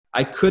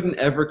I couldn't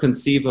ever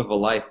conceive of a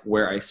life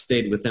where I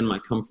stayed within my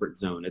comfort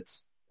zone.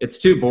 It's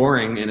too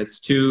boring and it's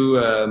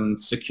too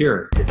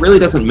secure. It really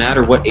doesn't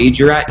matter what age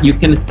you're at.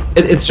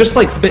 It's just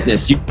like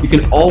fitness. You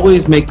can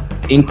always make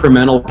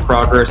incremental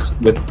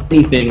progress with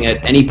anything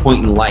at any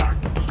point in life.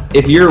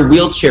 If you're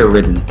wheelchair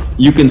ridden,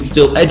 you can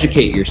still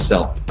educate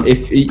yourself.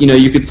 If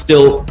you could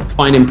still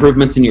find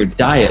improvements in your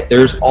diet.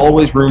 There's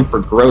always room for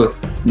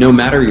growth, no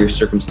matter your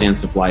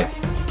circumstance of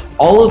life.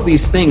 All of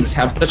these things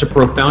have such a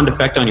profound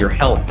effect on your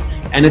health,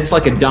 and it's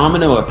like a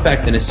domino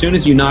effect. And as soon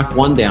as you knock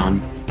one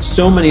down,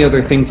 so many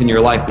other things in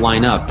your life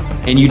line up,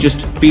 and you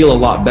just feel a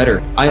lot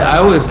better. I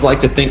always like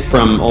to think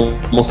from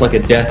almost like a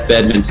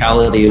deathbed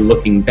mentality,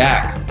 looking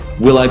back.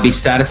 Will I be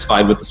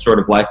satisfied with the sort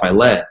of life I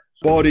led?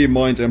 Body,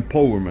 mind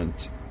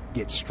empowerment.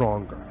 Get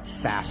stronger,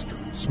 faster,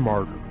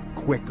 smarter,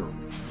 quicker,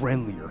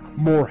 friendlier,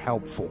 more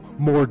helpful,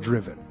 more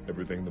driven.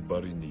 Everything the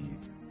body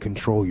needs.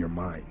 Control your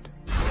mind.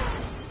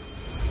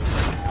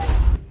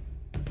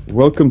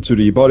 Welcome to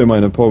the Body,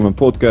 Mind Empowerment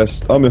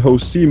Podcast. I'm your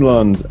host,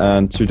 Siimland,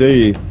 and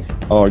today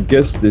our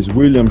guest is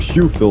William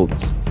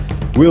Shewfield.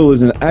 Will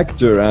is an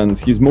actor, and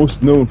he's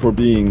most known for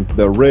being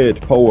the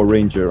Red Power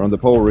Ranger on the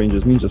Power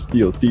Rangers Ninja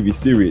Steel TV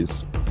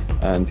series.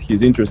 And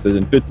he's interested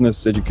in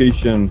fitness,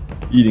 education,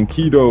 eating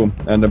keto,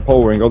 and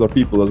empowering other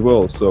people as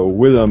well. So,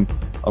 William,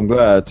 I'm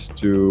glad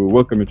to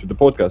welcome you to the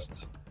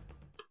podcast.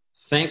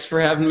 Thanks for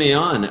having me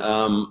on.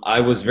 I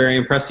was very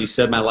impressed. You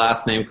said my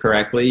last name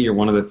correctly. You're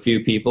one of the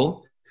few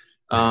people.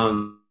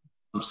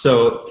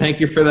 So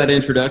thank you for that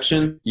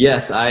introduction.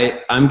 Yes,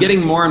 I'm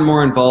getting more and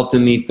more involved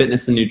in the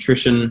fitness and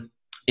nutrition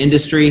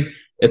industry.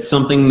 It's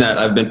something that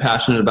I've been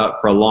passionate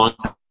about for a long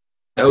time.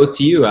 I owe it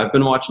to you. I've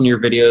been watching your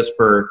videos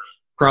for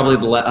probably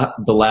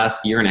the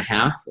last year and a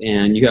half,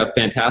 and you have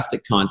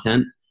fantastic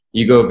content.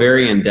 You go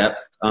very in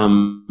depth,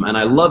 and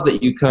I love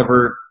that you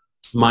cover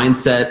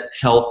mindset,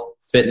 health,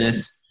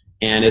 fitness,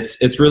 and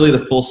it's really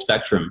the full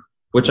spectrum,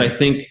 which I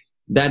think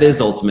that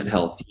is ultimate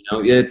health.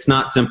 It's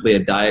not simply a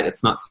diet.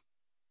 It's not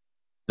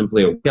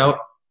simply a workout,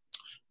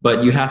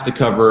 but you have to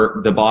cover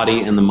the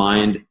body and the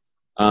mind.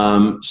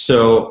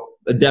 So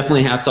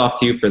definitely hats off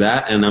to you for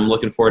that. And I'm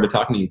looking forward to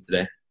talking to you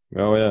today.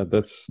 Oh yeah,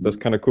 that's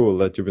kind of cool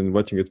that you've been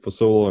watching it for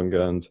so long.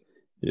 And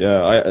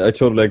yeah, I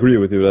totally agree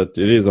with you that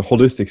it is a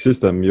holistic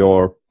system.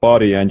 Your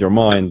body and your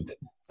mind,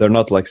 they're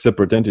not like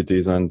separate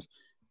entities, and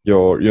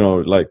your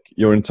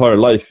entire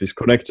life is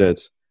connected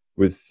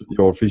with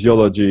your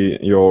physiology,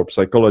 your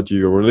psychology,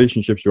 your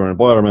relationships, your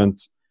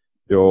environment,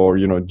 your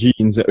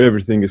genes.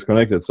 Everything is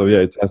connected. So yeah,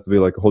 it has to be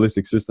like a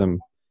holistic system.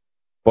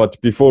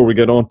 But before we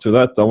get on to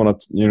that, I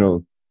want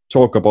to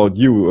talk about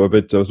you a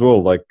bit as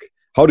well. Like,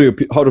 how do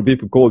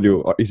people call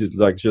you? Is it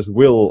like just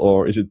Will,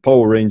 or is it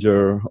Power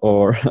Ranger,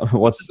 or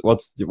what's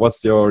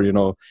your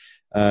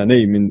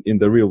name in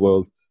the real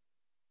world?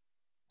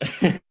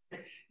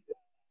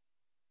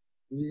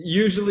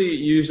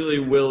 Usually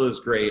Will is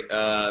great.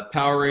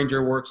 Power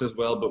Ranger works as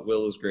well, but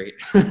Will is great.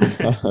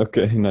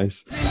 Okay,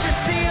 nice.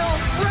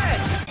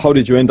 How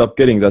did you end up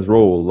getting that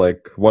role?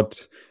 Like,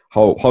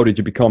 how did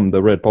you become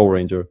the Red Power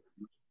Ranger?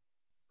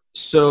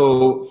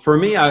 So for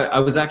me, I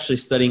was actually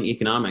studying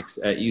economics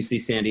at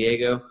UC San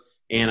Diego,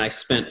 and I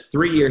spent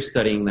 3 years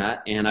studying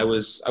that. And I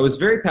was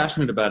very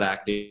passionate about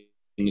acting.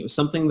 It was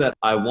something that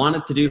I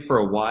wanted to do for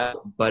a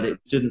while, but it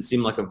didn't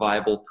seem like a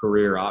viable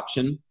career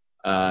option.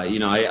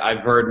 I've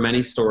heard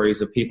many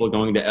stories of people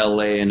going to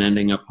LA and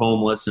ending up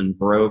homeless and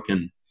broke,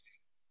 and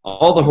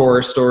all the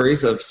horror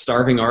stories of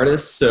starving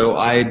artists. So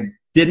I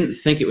didn't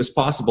think it was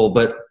possible,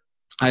 but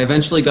I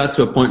eventually got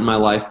to a point in my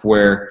life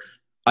where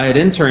I had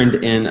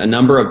interned in a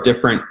number of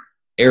different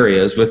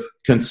areas with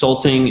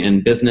consulting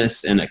and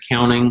business and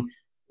accounting,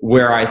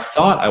 where I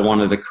thought I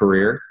wanted a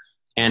career.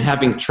 And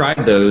having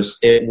tried those,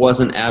 it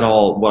wasn't at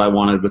all what I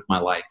wanted with my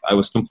life. I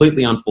was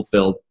completely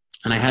unfulfilled,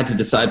 and I had to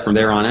decide from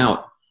there on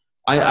out.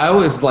 I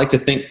always like to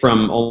think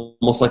from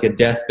almost like a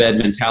deathbed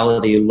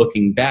mentality,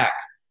 looking back.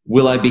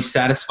 Will I be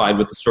satisfied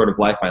with the sort of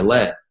life I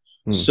led?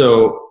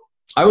 So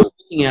I was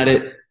looking at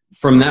it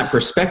from that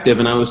perspective,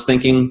 and I was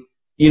thinking,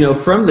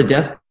 from the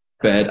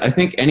deathbed, I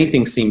think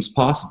anything seems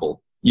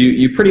possible.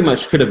 You pretty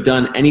much could have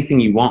done anything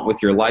you want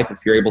with your life if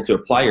you're able to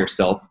apply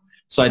yourself.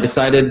 So I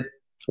decided,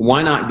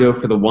 why not go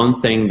for the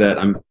one thing that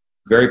I'm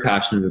very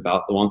passionate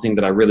about, the one thing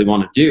that I really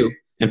want to do,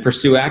 and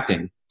pursue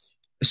acting.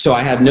 So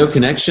I had no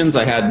connections.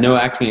 I had no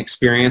acting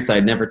experience. I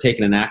had never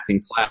taken an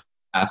acting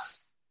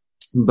class,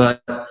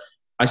 but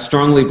I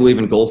strongly believe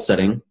in goal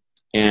setting.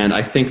 And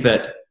I think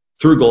that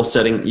through goal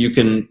setting, you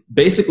can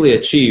basically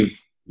achieve,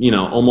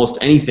 almost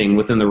anything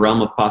within the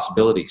realm of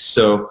possibilities.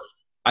 So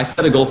I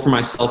set a goal for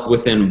myself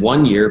within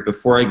 1 year.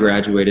 Before I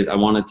graduated, I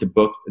wanted to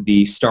book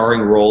the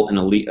starring role in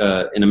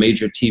a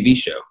major TV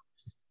show.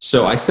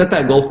 So I set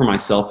that goal for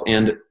myself,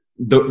 and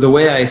the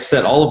way I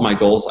set all of my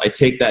goals, I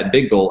take that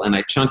big goal and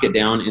I chunk it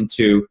down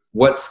into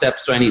what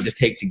steps do I need to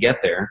take to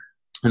get there.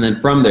 And then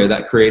from there,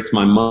 that creates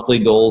my monthly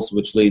goals,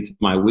 which leads to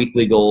my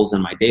weekly goals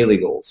and my daily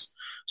goals.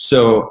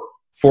 So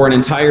for an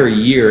entire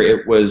year,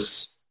 it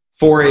was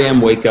 4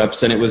 a.m. wake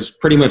ups, and it was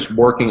pretty much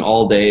working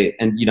all day.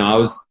 And,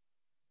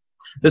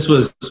 this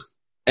was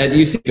at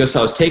UC, so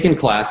I was taking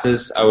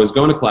classes, I was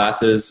going to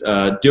classes,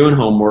 doing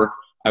homework,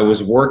 I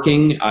was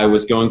working, I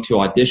was going to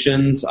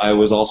auditions, I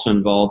was also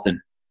involved in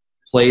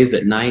plays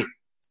at night.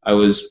 I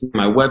was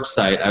my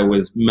website, I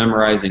was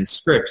memorizing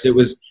scripts. It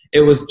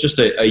was just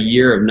a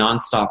year of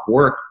nonstop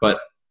work, but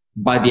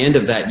by the end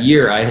of that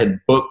year, I had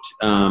booked,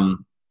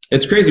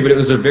 it's crazy, but it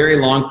was a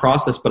very long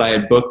process, but I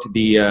had booked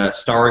the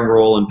starring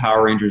role in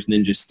Power Rangers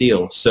Ninja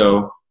Steel.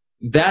 So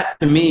that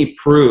to me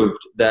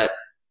proved that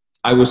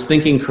I was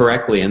thinking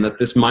correctly and that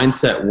this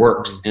mindset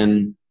works.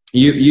 And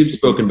you've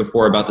spoken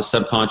before about the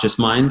subconscious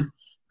mind,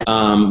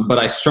 but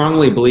I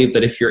strongly believe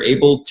that if you're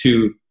able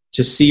to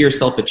see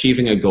yourself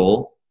achieving a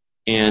goal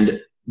and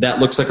that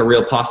looks like a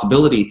real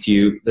possibility to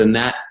you, then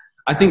that,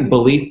 I think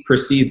belief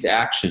precedes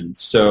action.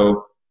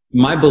 So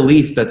my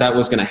belief that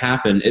was going to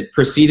happen, it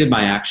preceded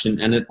my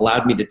action, and it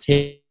allowed me to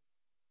take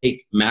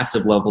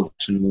massive levels of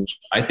action, which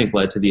I think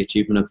led to the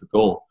achievement of the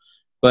goal.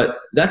 But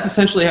that's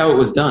essentially how it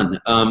was done.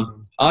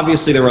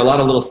 Obviously, there were a lot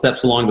of little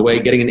steps along the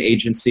way, getting an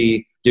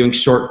agency, doing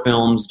short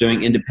films,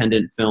 doing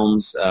independent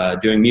films,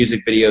 doing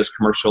music videos,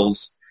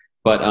 commercials.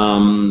 But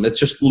it's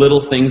just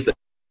little things that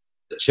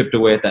chipped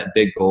away at that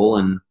big goal,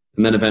 and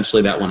then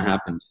eventually that one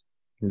happened.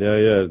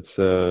 Yeah, it's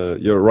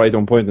you're right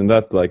on point in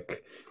that.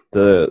 Like,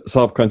 the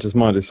subconscious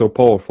mind is so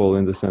powerful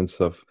in the sense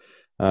of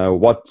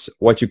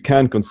what you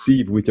can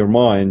conceive with your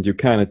mind, you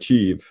can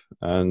achieve.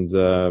 And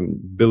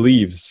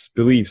beliefs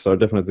are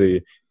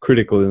definitely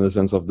critical in the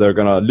sense of they're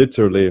gonna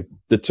literally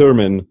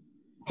determine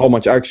how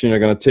much action you're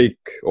gonna take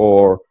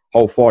or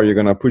how far you're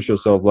gonna push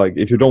yourself. Like,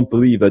 if you don't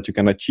believe that you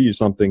can achieve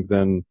something,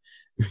 then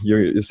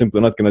you're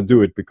simply not gonna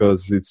do it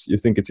because you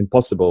think it's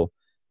impossible.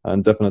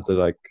 And definitely,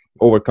 like,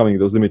 overcoming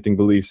those limiting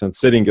beliefs and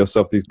setting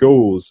yourself these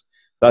goals,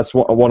 that's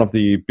one of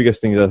the biggest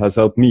things that has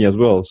helped me as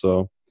well.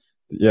 So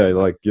yeah,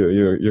 like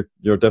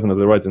you're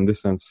definitely right in this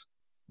sense.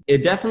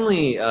 It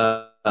definitely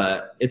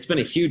it's been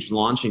a huge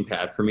launching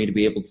pad for me to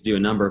be able to do a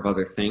number of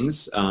other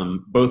things,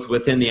 both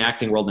within the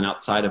acting world and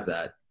outside of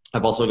that.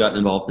 I've also gotten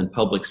involved in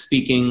public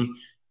speaking,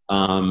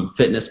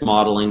 fitness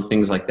modeling,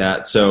 things like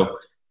that. So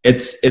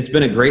it's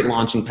been a great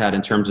launching pad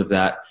in terms of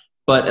that.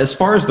 But as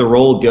far as the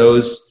role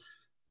goes,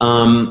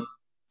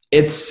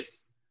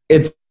 it's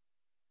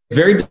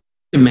very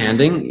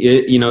demanding.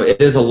 It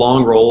is a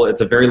long role.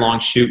 It's a very long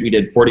shoot. We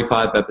did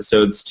 45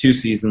 episodes, 2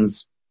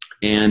 seasons,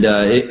 and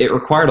it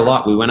required a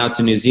lot. We went out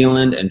to New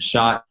Zealand and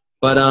shot,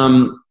 but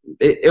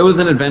it was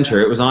an adventure.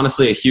 It was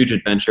honestly a huge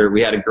adventure.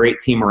 We had a great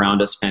team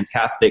around us,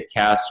 fantastic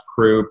cast,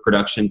 crew,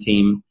 production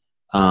team.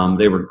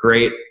 They were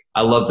great.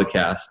 I love the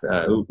cast.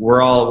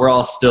 We're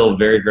all still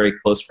very, very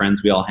close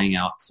friends. We all hang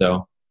out.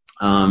 So,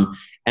 and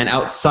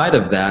outside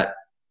of that,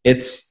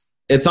 it's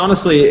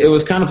honestly, it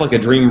was kind of like a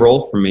dream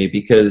role for me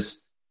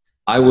because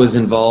I was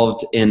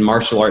involved in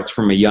martial arts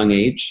from a young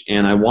age,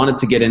 and I wanted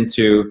to get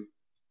into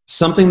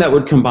something that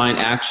would combine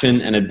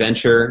action and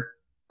adventure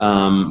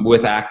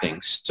with acting.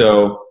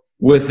 So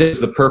with this,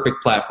 the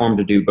perfect platform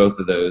to do both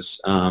of those,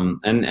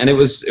 and it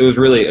was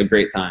really a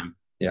great time.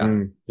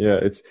 Yeah,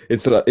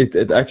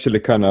 it actually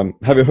kind of.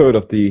 Have you heard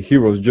of the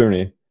hero's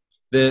journey?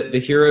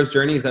 The hero's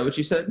journey, is that what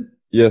you said?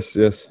 Yes.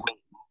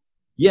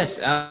 Yes,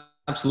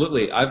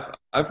 absolutely.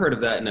 I've heard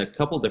of that in a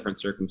couple different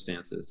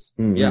circumstances.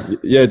 Mm-hmm.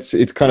 Yeah.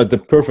 It's kind of the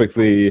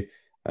perfectly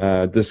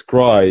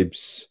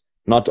describes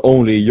not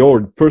only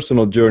your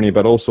personal journey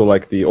but also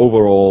like the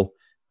overall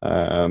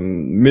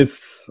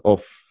myth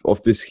of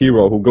this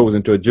hero who goes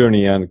into a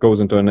journey and goes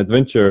into an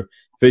adventure,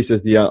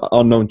 faces the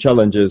unknown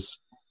challenges,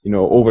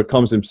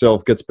 overcomes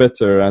himself, gets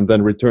better, and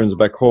then returns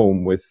back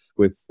home with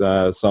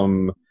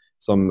some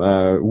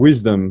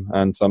wisdom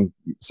and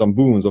some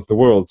boons of the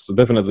world. So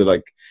definitely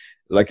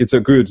like it's a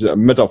good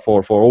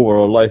metaphor for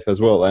overall life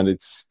as well, and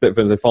it's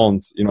definitely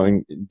found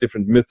in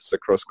different myths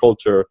across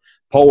culture.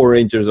 Power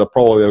Rangers are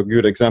probably a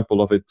good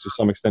example of it to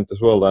some extent as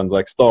well, and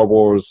like Star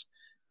Wars,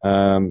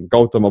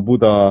 Gautama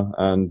Buddha,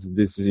 and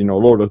this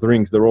Lord of the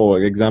Rings. They're all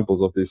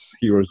examples of this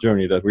hero's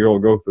journey that we all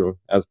go through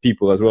as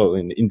people as well,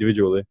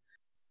 individually.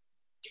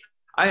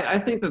 I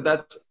think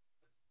that's,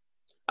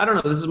 I don't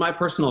know, this is my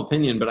personal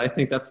opinion, but I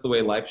think that's the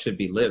way life should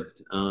be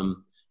lived.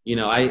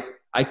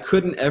 I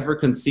couldn't ever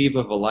conceive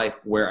of a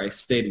life where I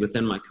stayed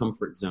within my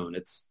comfort zone.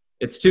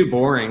 It's too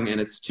boring and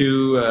it's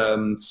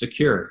too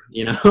secure,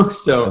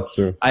 So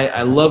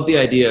I love the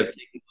idea of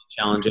taking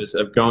challenges,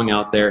 of going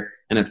out there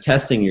and of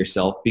testing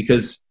yourself,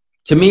 because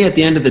to me, at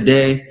the end of the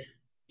day,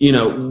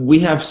 we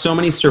have so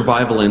many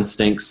survival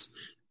instincts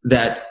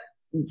that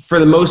for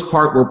the most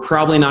part, we're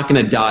probably not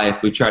going to die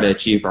if we try to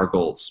achieve our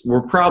goals.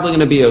 We're probably going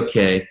to be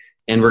okay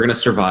and we're going to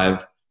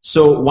survive.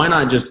 So why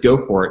not just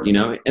go for it?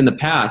 In the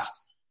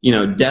past,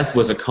 death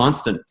was a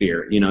constant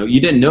fear.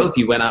 You didn't know if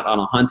you went out on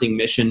a hunting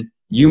mission,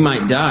 you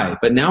might die.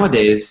 But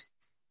nowadays,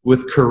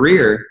 with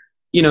career,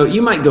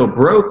 you might go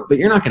broke, but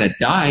you're not going to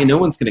die. No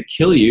one's going to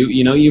kill you.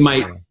 You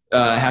might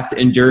have to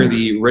endure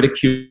the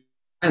ridicule,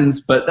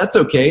 but that's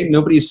okay.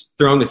 Nobody's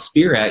throwing a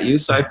spear at you.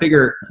 So I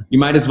figure you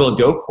might as well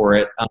go for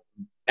it.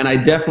 And I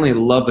definitely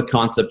love the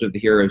concept of the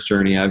hero's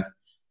journey.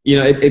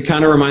 It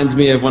kind of reminds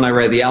me of when I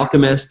read The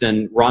Alchemist,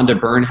 and Rhonda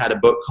Byrne had a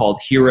book called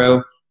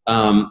Hero,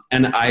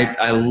 And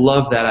I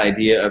love that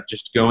idea of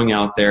just going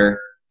out there.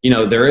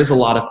 There is a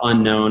lot of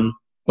unknown,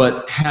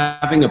 but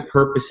having a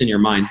purpose in your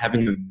mind,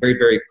 having a very,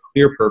 very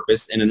clear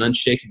purpose and an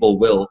unshakable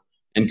will,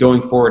 and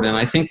going forward. And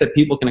I think that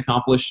people can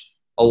accomplish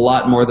a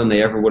lot more than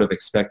they ever would have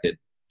expected.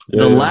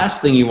 The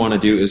last thing you want to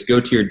do is go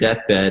to your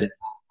deathbed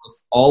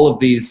with all of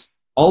these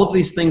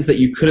things that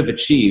you could have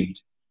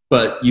achieved,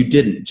 but you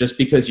didn't, just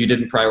because you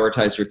didn't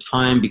prioritize your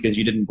time, because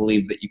you didn't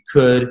believe that you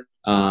could.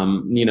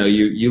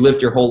 You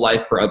lived your whole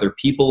life for other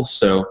people.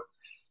 So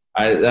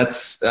I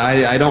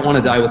don't want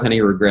to die with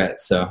any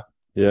regret. So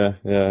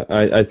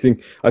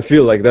I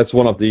feel like that's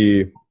one of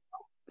the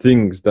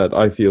things that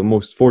I feel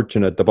most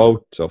fortunate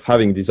about, of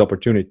having these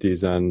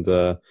opportunities, and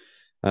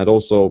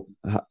also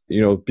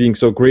being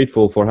so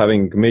grateful for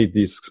having made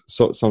these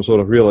some sort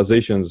of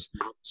realizations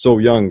so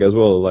young as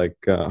well. Like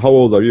how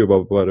old are you,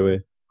 by the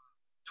way?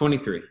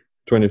 23.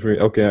 23.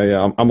 Okay,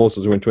 yeah, I'm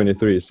also doing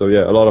 23. So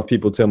yeah, a lot of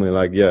people tell me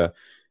like,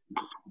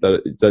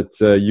 that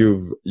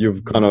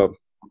you've kind of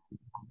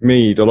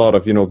made a lot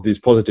of these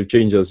positive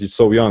changes. You're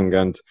so young,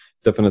 and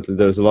definitely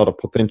there's a lot of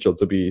potential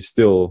to be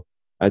still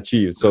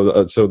achieved.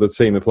 So the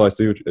same applies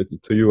to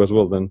you as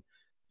well. Then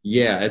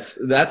that's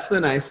the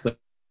nice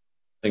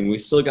thing. We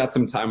still got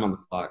some time on the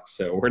clock,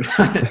 so we're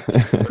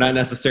not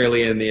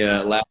necessarily in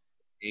the last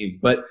game.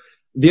 But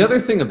the other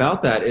thing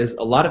about that is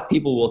a lot of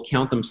people will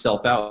count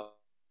themselves out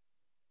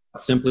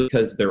simply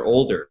because they're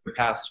older,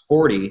 past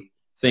 40.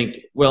 Think,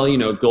 well,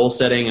 goal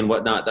setting and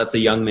whatnot, that's a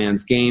young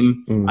man's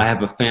game. I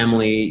have a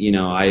family,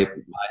 I have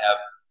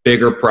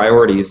bigger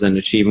priorities than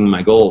achieving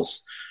my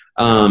goals.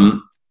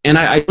 And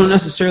I don't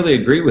necessarily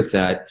agree with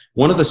that.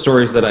 One of the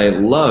stories that I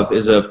love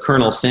is of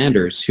Colonel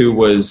Sanders, he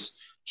was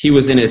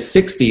in his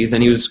 60s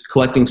and he was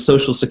collecting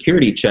Social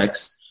Security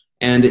checks,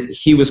 and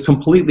he was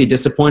completely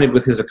disappointed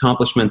with his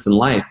accomplishments in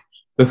life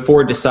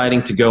before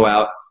deciding to go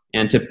out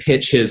and to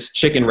pitch his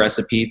chicken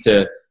recipe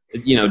to,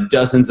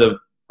 dozens of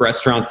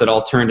restaurants that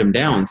all turned him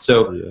down.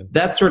 So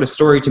that sort of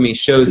story to me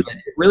shows that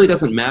it really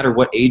doesn't matter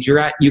what age you're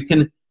at.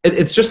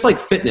 It's just like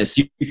fitness.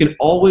 You can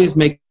always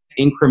make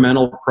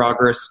incremental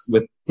progress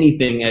with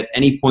anything at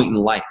any point in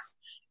life.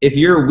 If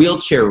you're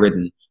wheelchair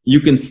ridden, you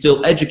can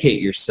still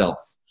educate yourself.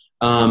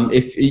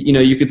 If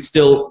you could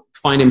still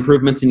find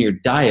improvements in your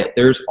diet.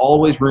 There's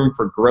always room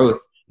for growth,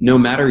 no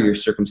matter your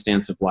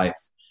circumstance of life.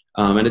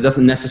 And it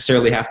doesn't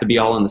necessarily have to be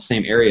all in the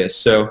same area.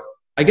 So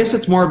I guess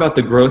it's more about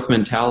the growth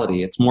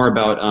mentality. It's more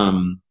about,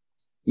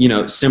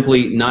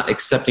 simply not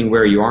accepting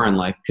where you are in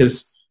life,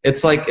 because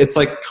it's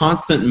like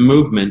constant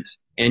movement,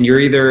 and you're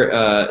either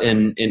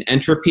in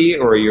entropy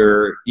or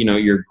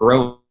you're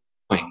growing.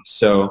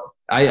 So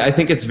I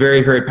think it's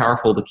very, very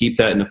powerful to keep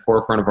that in the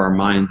forefront of our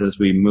minds as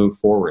we move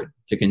forward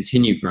to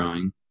continue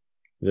growing.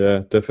 Yeah,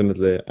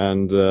 definitely.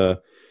 And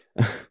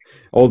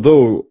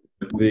although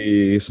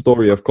the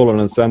story of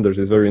Colonel Sanders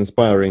is very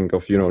inspiring,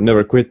 of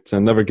never quit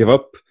and never give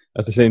up,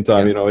 at the same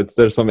time,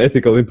 there's some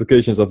ethical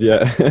implications of you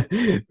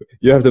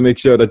have to make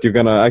sure that you're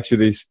gonna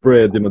actually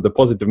spread the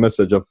positive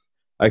message of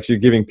actually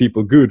giving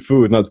people good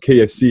food, not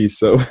KFC.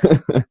 So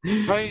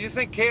Tony, do you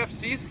think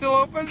KFC's still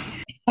open?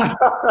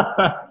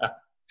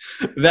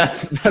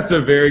 That's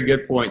a very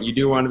good point. You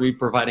do want to be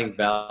providing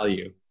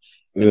value,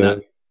 and not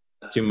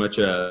too much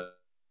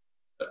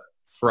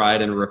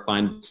fried and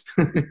refined.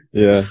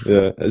 yeah.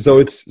 So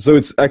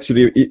it's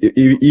actually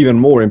even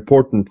more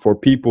important for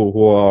people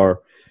who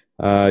are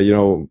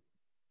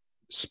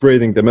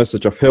spreading the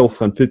message of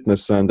health and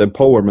fitness and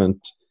empowerment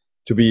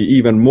to be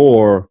even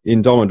more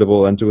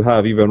indomitable, and to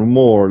have even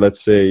more,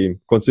 let's say,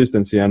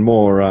 consistency and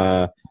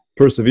more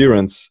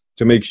perseverance,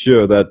 to make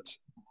sure that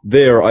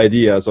their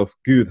ideas of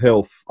good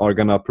health are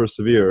gonna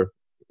persevere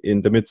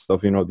in the midst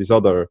of these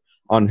other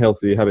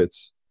unhealthy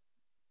habits.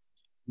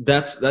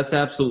 That's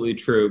absolutely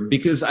true,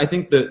 because I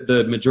think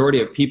the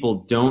majority of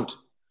people don't.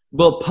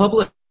 Well,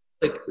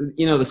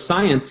 the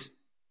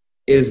science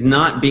is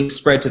not being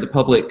spread to the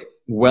public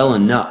well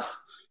enough.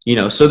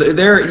 So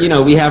there,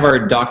 we have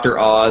our Dr.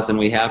 Oz and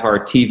we have our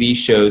TV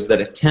shows that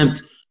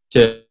attempt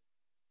to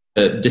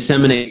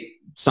disseminate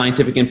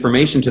scientific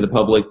information to the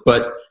public.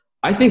 But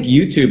I think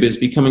YouTube is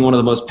becoming one of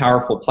the most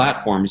powerful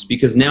platforms,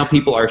 because now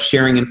people are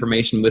sharing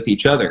information with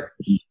each other.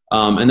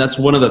 And that's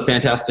one of the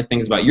fantastic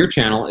things about your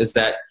channel, is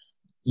that,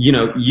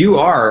 you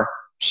are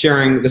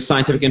sharing the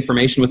scientific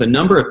information with a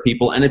number of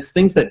people, and it's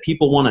things that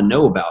people want to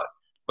know about.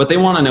 But they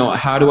want to know,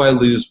 how do I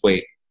lose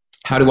weight?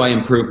 How do I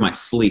improve my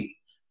sleep?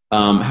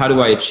 How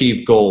do I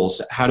achieve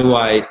goals? How do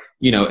I,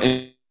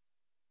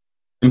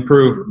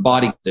 improve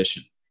body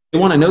position? They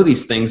want to know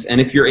these things. And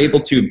if you're able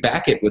to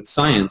back it with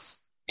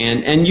science,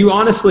 and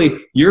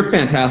you're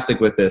fantastic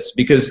with this,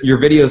 because your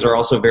videos are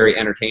also very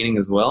entertaining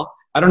as well.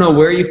 I don't know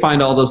where you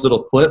find all those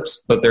little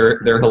clips, but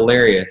they're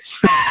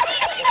hilarious.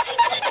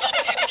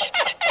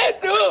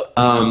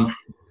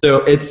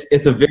 So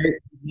it's a very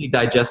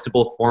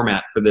digestible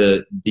format for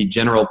the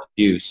general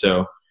view.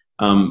 So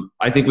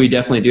I think we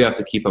definitely do have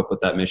to keep up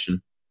with that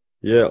mission.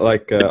 Yeah,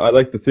 I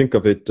like to think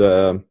of it,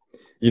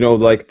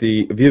 like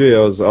the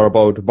videos are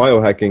about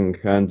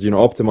biohacking and,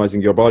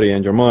 optimizing your body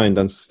and your mind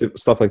and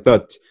stuff like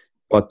that.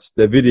 but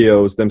the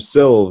videos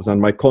themselves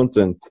and my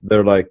content,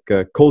 they're like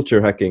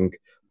culture hacking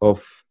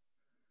of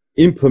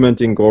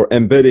implementing or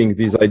embedding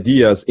these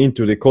ideas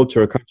into the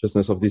cultural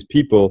consciousness of these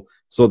people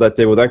so that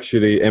they would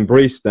actually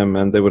embrace them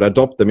and they would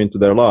adopt them into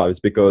their lives.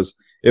 Because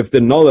if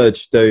the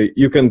knowledge,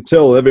 you can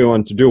tell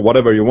everyone to do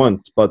whatever you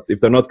want, but if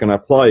they're not going to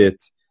apply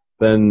it,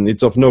 then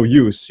it's of no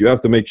use. You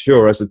have to make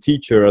sure as a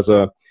teacher, as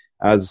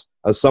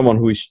someone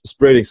who is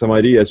spreading some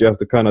ideas, you have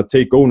to kind of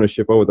take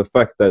ownership over the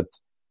fact that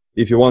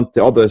if you want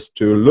the others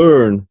to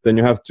learn, then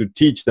you have to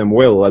teach them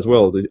well as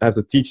well. You have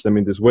to teach them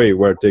in this way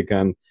where they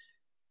can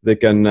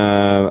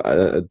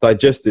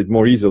digest it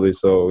more easily.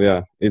 So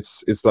yeah,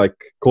 it's like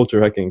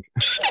culture hacking.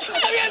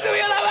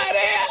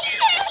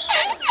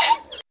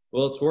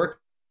 Well, it's working.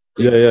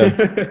 Yeah.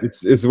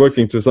 it's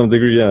working to some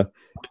degree, yeah.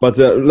 But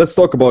let's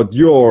talk about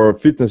your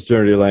fitness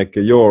journey, like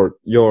your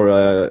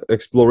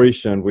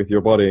exploration with your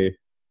body.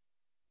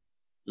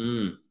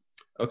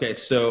 Okay,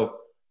 so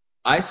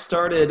I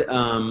started,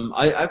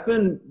 I've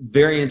been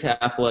very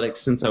into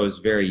athletics since I was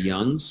very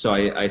young. So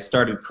I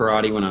started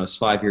karate when I was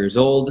 5 years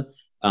old.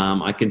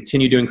 I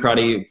continued doing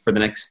karate for the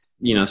next,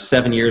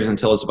 7 years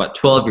until I was about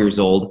 12 years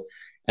old.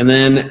 And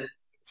then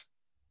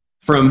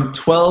from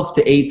 12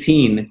 to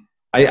 18,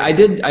 I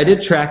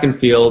did track and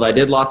field. I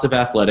did lots of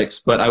athletics,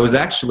 but I was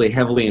actually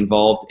heavily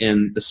involved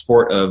in the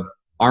sport of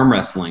arm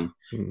wrestling.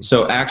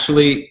 So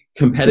actually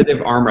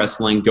competitive arm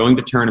wrestling, going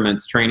to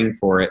tournaments, training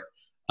for it.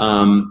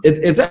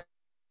 It's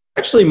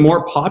actually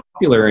more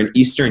popular in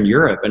Eastern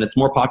Europe, and it's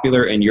more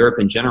popular in Europe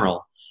in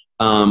general.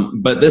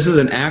 But this is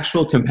an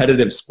actual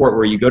competitive sport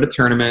where you go to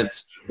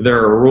tournaments, there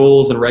are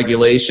rules and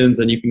regulations,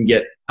 and you can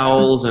get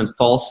fouls and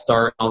false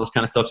start and all this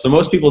kind of stuff. So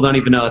most people don't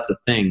even know that's a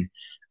thing.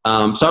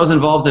 So I was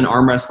involved in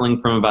arm wrestling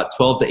from about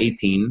 12 to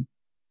 18.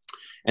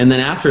 And then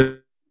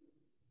after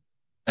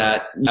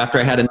that, after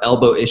I had an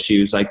elbow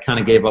issues, I kind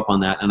of gave up on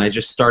that, and I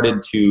just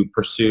started to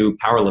pursue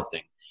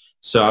powerlifting.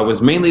 So I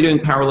was mainly doing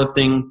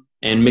powerlifting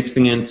and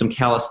mixing in some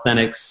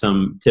calisthenics,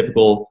 some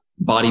typical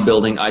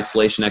bodybuilding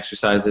isolation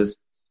exercises.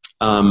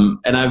 And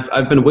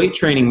I've been weight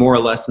training more or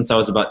less since I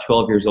was about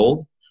 12 years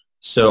old.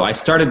 So I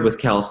started with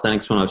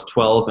calisthenics when I was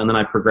 12, and then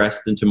I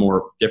progressed into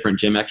more different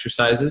gym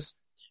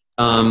exercises.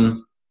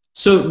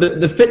 So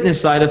the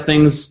fitness side of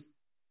things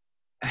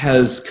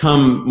has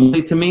come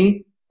more to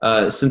me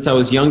since I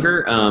was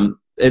younger.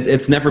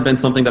 It's never been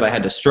something that I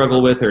had to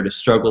struggle with or to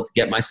struggle to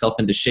get myself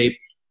into shape.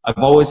 I've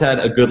always had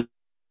a good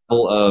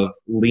level of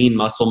lean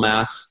muscle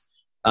mass.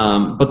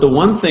 But the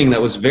one thing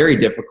that was very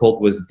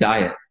difficult was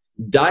diet.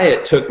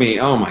 Diet took me,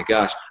 oh my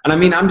gosh. And I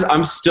mean,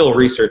 I'm still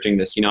researching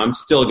this, I'm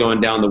still going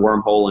down the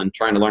wormhole and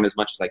trying to learn as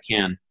much as I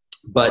can.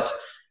 But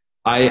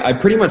I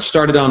pretty much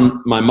started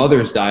on my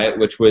mother's diet,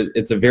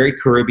 it's a very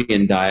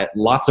Caribbean diet,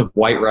 lots of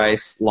white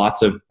rice,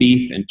 lots of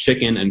beef and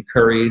chicken and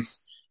curries.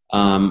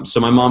 So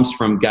my mom's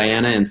from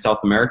Guyana in South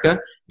America,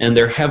 and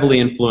they're heavily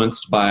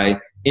influenced by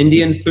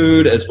Indian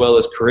food as well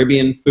as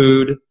Caribbean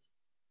food.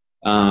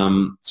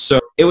 So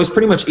it was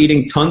pretty much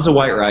eating tons of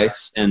white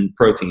rice and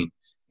protein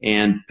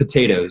and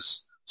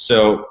potatoes.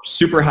 So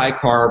super high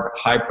carb,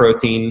 high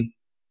protein,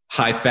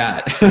 high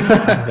fat.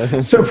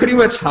 So pretty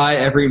much high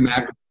every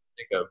macro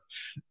think of,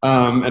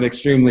 and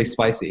extremely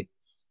spicy.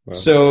 Wow.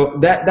 So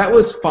that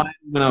was fine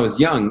when I was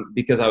young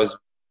because I was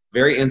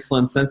very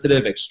insulin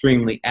sensitive,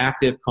 extremely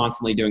active,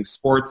 constantly doing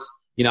sports.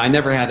 I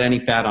never had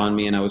any fat on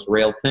me and I was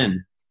rail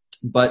thin.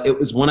 But it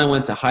was when I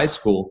went to high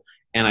school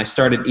and I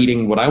started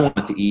eating what I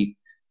wanted to eat,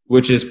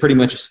 which is pretty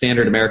much a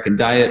standard American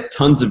diet,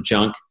 tons of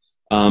junk,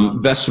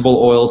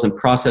 vegetable oils and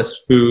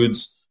processed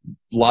foods,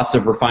 lots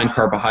of refined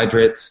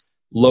carbohydrates,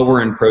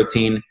 lower in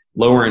protein,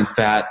 lower in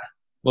fat.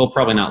 Well,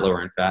 probably not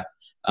lower in fat,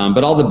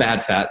 but all the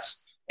bad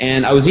fats.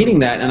 And I was eating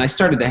that and I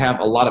started to have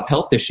a lot of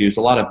health issues,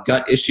 a lot of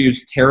gut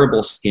issues,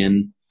 terrible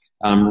skin,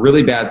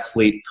 really bad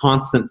sleep,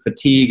 constant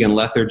fatigue and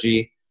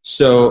lethargy.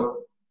 So,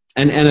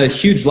 and a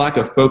huge lack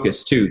of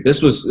focus too.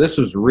 This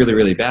was really,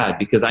 really bad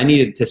because I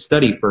needed to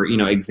study for,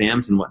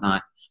 exams and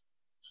whatnot.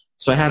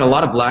 So I had a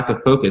lot of lack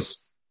of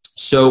focus.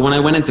 So when I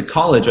went into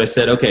college, I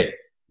said, okay,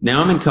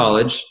 now I'm in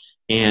college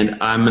and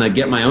I'm going to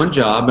get my own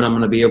job and I'm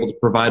going to be able to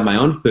provide my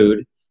own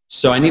food.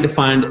 So I need to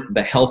find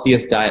the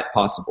healthiest diet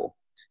possible.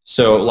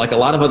 So like a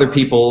lot of other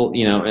people,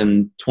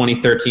 in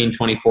 2013,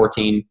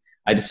 2014,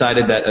 I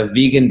decided that a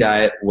vegan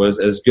diet was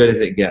as good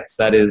as it gets.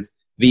 That is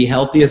the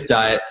healthiest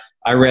diet.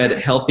 I read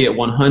Healthy at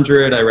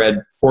 100. I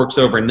read Forks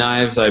Over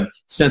Knives. I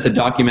sent the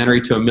documentary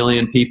to 1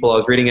 million people. I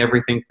was reading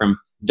everything from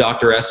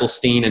Dr.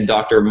 Esselstyn and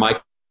Dr.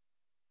 Michael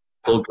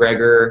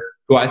Greger,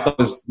 who I thought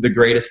was the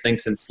greatest thing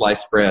since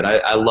sliced bread.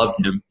 I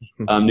loved him.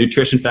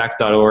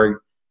 Nutritionfacts.org.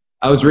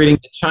 I was reading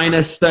the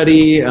China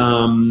study,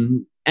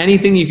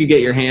 anything you could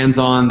get your hands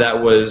on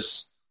that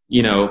was,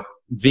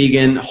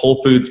 vegan,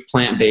 whole foods,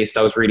 plant-based.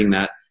 I was reading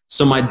that.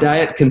 So my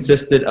diet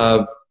consisted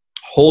of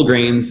whole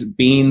grains,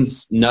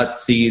 beans,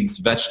 nuts, seeds,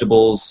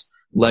 vegetables,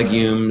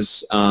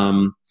 legumes,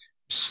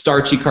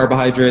 starchy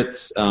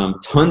carbohydrates,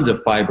 tons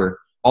of fiber,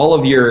 all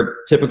of your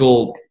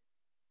typical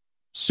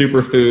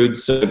superfoods,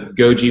 so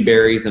goji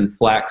berries and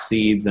flax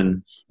seeds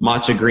and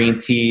matcha green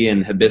tea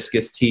and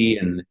hibiscus tea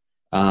and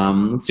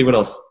Let's see what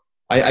else.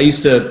 I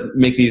used to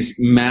make these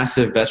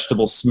massive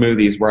vegetable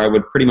smoothies where I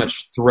would pretty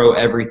much throw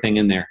everything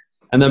in there.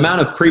 And the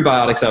amount of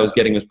prebiotics I was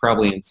getting was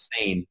probably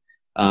insane.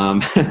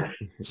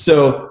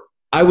 So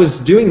I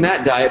was doing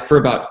that diet for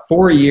about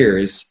 4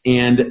 years,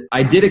 and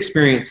I did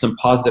experience some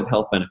positive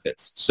health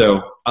benefits.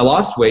 So I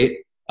lost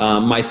weight,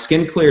 my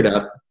skin cleared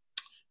up,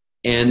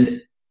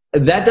 and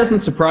that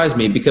doesn't surprise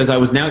me because I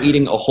was now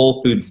eating a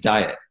whole foods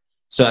diet.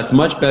 So that's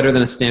much better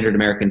than a standard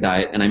American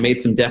diet, and I made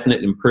some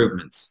definite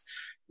improvements.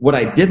 What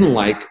I didn't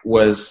like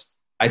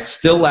was I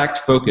still lacked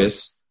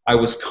focus. I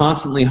was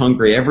constantly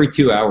hungry every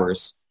 2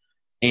 hours,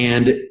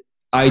 and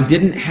I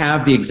didn't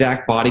have the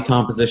exact body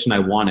composition I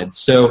wanted.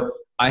 So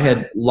I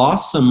had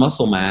lost some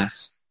muscle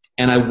mass,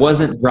 and I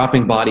wasn't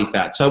dropping body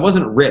fat. So I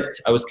wasn't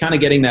ripped. I was kind of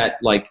getting that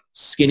like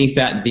skinny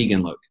fat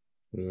vegan look.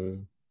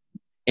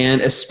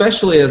 And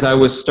especially as I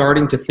was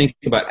starting to think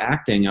about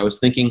acting, I was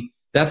thinking,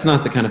 that's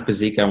not the kind of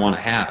physique I want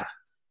to have.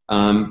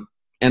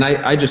 And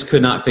I just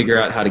could not figure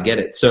out how to get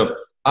it. So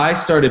I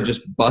started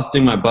just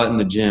busting my butt in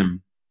the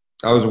gym.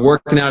 I was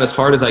working out as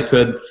hard as I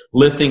could,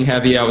 lifting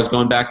heavy. I was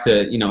going back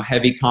to,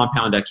 heavy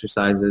compound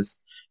exercises,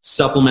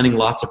 supplementing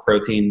lots of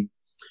protein.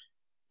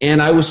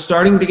 And I was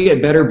starting to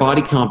get better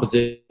body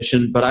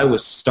composition, but I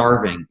was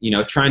starving,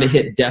 trying to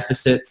hit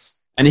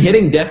deficits. And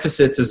hitting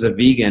deficits as a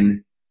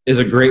vegan is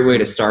a great way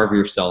to starve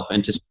yourself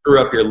and to screw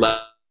up your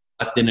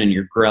leptin and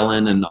your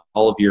ghrelin and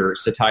all of your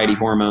satiety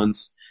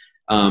hormones.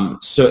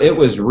 So it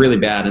was really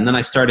bad. And then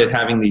I started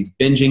having these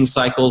binging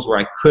cycles where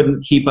I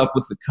couldn't keep up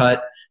with the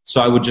cut. So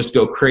I would just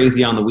go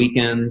crazy on the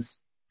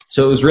weekends.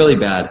 So it was really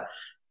bad.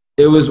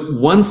 It was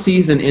one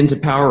season into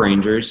Power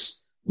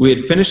Rangers. We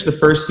had finished the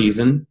first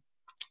season,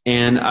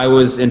 and I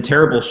was in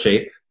terrible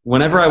shape.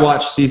 Whenever I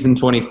watch season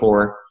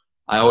 24,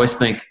 I always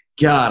think,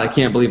 God, I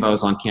can't believe I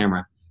was on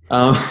camera.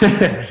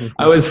 I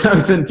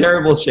was in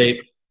terrible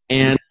shape,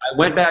 and I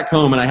went back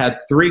home, and I had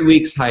 3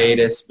 weeks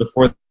hiatus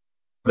before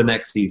the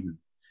next season.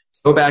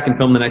 Go back and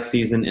film the next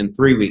season in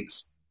 3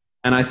 weeks.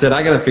 And I said,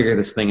 I got to figure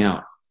this thing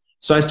out.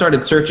 So I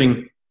started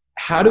searching,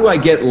 how do I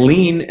get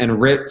lean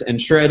and ripped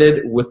and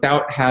shredded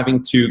without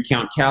having to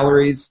count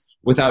calories,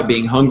 without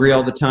being hungry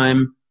all the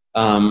time,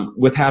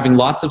 with having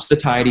lots of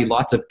satiety,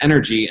 lots of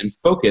energy and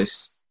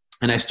focus.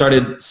 And I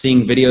started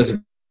seeing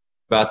videos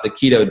about the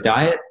keto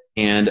diet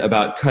and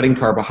about cutting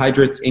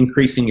carbohydrates,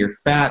 increasing your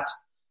fat.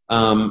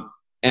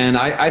 And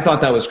I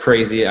thought that was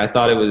crazy. I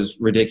thought it was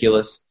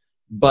ridiculous.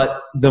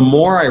 But the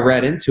more I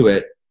read into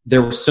it,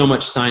 there was so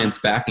much science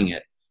backing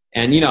it.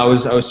 And, I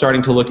was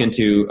starting to look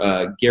into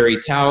Gary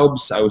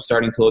Taubes. I was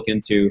starting to look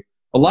into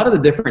a lot of the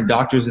different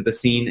doctors at the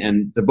scene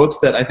and the books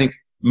that I think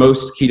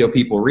most keto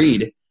people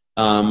read.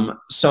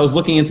 So I was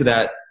looking into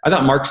that. I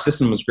thought Mark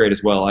Sisson was great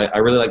as well. I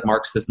really like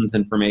Mark Sisson's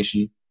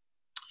information.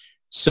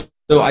 So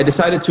I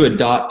decided to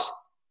adopt,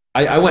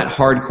 I went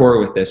hardcore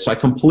with this. So I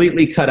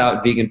completely cut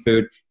out vegan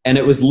food. And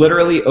it was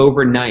literally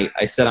overnight.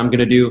 I said, I'm going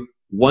to do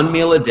 1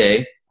 meal a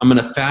day. I'm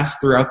going to fast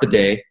throughout the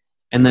day.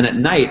 And then at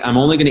night, I'm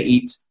only going to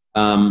eat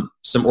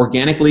some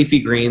organic leafy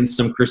greens,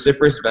 some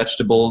cruciferous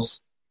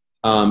vegetables,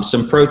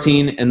 some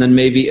protein, and then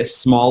maybe a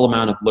small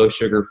amount of low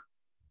sugar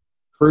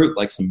fruit,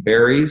 like some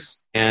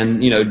berries,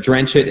 and,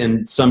 drench it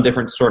in some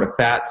different sort of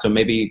fat. So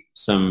maybe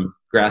some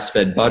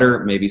grass-fed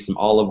butter, maybe some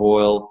olive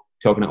oil,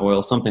 coconut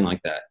oil, something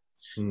like that.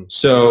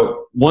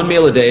 So 1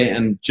 meal a day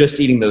and just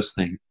eating those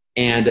things.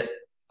 And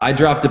I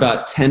dropped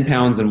about 10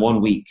 pounds in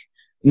 1 week.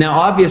 Now,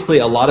 obviously,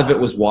 a lot of it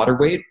was water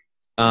weight,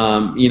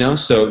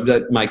 so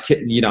that my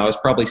kid, I was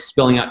probably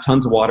spilling out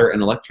tons of water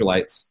and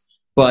electrolytes,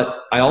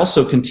 but I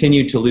also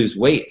continued to lose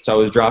weight. So I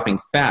was dropping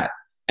fat.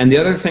 And the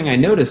other thing I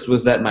noticed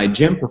was that my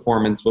gym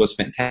performance was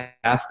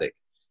fantastic.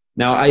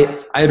 Now,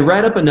 I had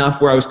read up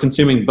enough where I was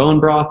consuming bone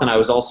broth and I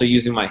was also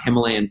using my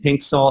Himalayan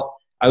pink salt.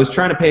 I was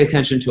trying to pay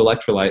attention to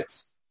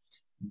electrolytes,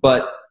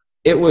 but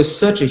it was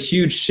such a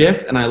huge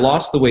shift and I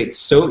lost the weight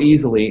so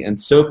easily and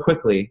so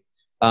quickly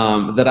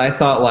that I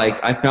thought,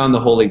 I found the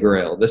Holy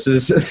Grail. This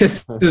is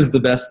the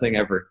best thing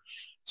ever.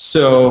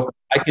 So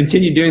I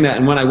continued doing that.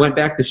 And when I went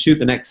back to shoot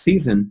the next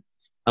season,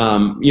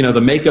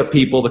 the makeup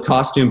people, the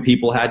costume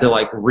people had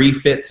to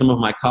refit some of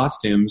my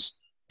costumes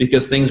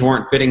because things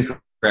weren't fitting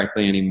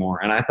correctly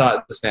anymore. And I thought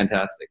it was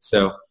fantastic.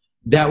 So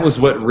that was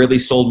what really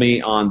sold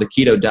me on the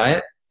keto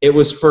diet. It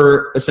was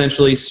for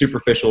essentially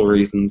superficial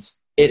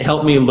reasons. It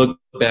helped me look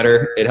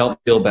better. It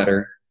helped feel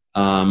better.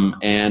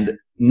 And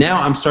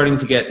now I'm starting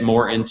to get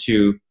more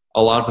into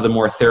a lot of the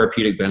more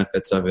therapeutic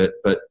benefits of it,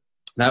 but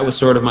that was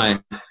sort of my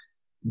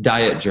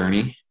diet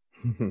journey.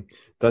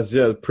 That's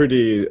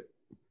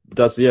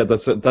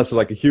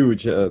like a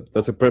huge,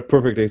 that's a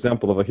perfect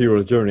example of a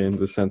hero's journey in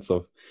the sense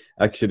of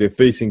actually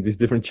facing these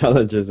different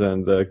challenges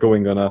and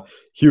going on a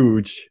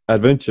huge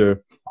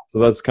adventure. So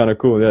that's kind of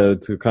cool,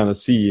 to kind of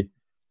see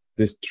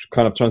this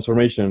kind of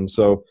transformation.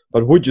 So,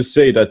 but would you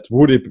say that,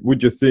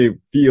 would you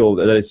feel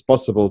that it's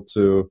possible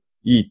to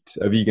eat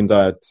a vegan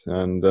diet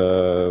and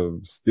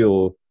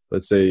still,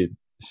 let's say,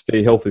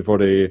 stay healthy for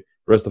the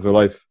rest of your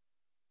life?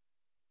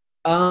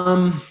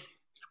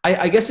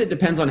 I guess it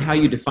depends on how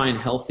you define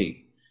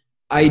healthy.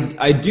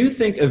 I do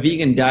think a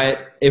vegan diet,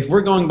 if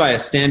we're going by a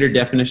standard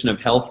definition of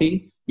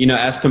healthy,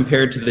 as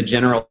compared to the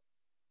general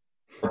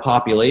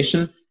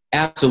population,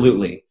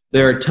 absolutely.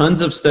 There are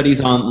tons of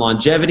studies on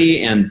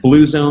longevity and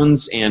blue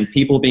zones and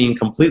people being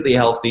completely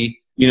healthy,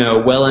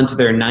 well into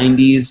their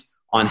 90s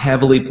on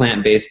heavily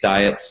plant-based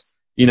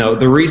diets.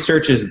 The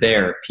research is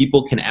there.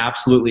 People can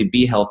absolutely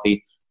be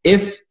healthy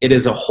if it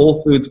is a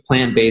whole foods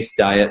plant-based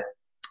diet,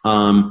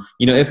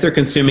 if they're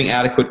consuming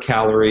adequate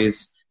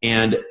calories.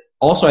 And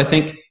also I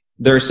think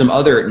there are some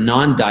other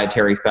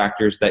non-dietary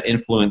factors that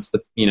influence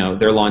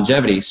their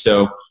longevity.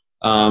 So,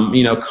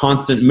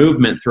 constant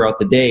movement throughout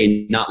the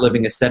day, not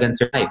living a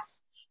sedentary life,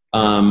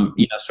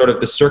 sort of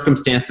the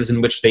circumstances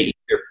in which they eat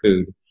their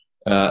food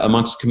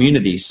amongst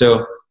community.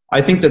 So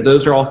I think that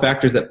those are all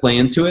factors that play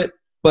into it.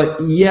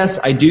 But yes,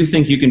 I do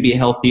think you can be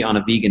healthy on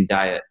a vegan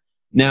diet.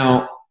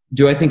 Now,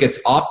 do I think it's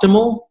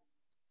optimal?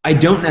 I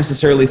don't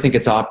necessarily think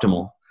it's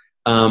optimal.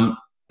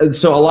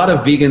 So a lot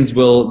of vegans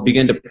will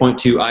begin to point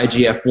to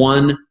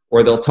IGF-1,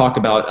 or they'll talk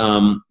about,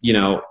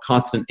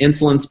 constant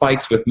insulin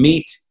spikes with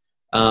meat,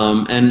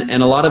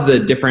 and a lot of the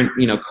different,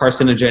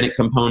 carcinogenic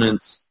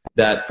components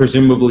that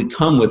presumably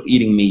come with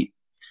eating meat.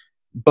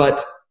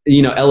 But,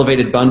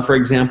 elevated bun, for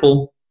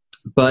example.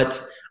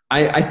 But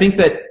I think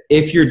that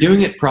if you're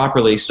doing it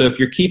properly, so if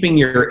you're keeping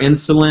your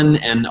insulin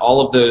and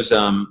all of those,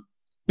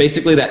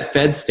 basically that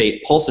fed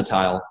state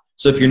pulsatile,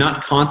 so if you're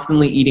not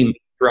constantly eating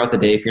throughout the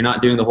day, if you're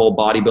not doing the whole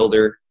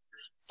bodybuilder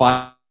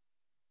 5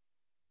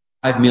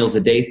 meals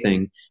a day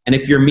thing, and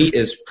if your meat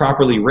is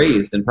properly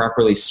raised and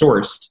properly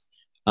sourced,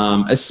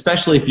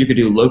 especially if you could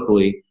do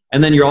locally,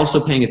 and then you're also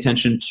paying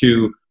attention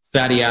to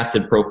fatty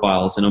acid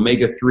profiles and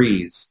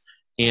omega-3s,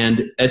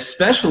 and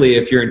especially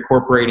if you're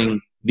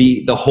incorporating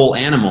the whole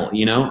animal,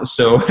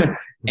 so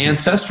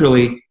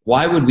ancestrally,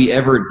 why would we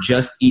ever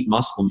just eat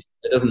muscle meat?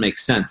 It doesn't make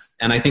sense.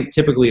 And I think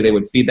typically they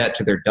would feed that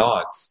to their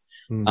dogs,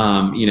 and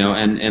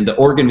the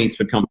organ meats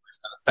would come first,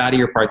 and the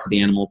fattier parts of the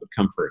animal would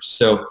come first.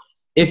 So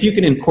if you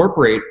can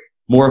incorporate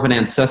more of an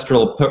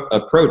ancestral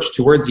approach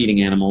towards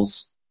eating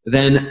animals,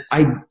 then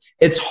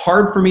it's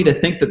hard for me to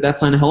think that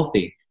that's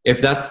unhealthy. If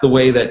that's the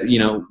way that,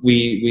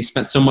 we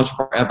spent so much of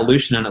our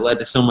evolution and it led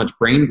to so much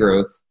brain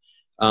growth,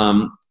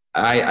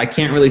 I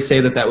can't really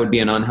say that would be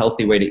an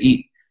unhealthy way to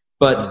eat.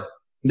 But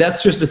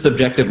that's just a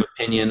subjective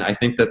opinion. I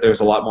think that there's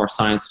a lot more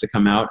science to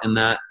come out in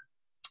that.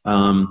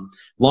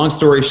 Long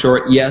story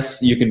short,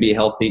 yes, you can be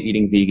healthy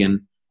eating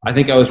vegan. I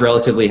think I was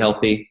relatively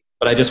healthy,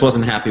 but I just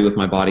wasn't happy with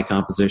my body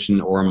composition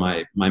or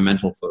my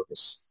mental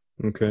focus.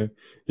 Okay.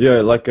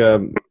 Yeah, like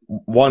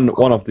one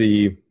of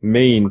the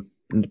main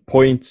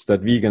points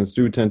that vegans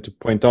do tend to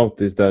point out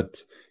is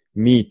that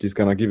meat is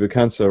going to give you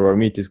cancer, or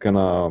meat is going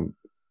to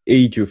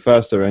age you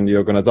faster and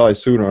you're going to die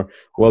sooner.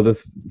 Well, the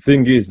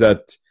thing is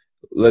that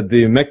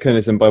the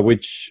mechanism by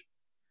which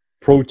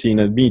protein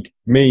and meat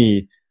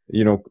may,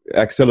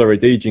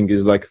 accelerate aging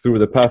is like through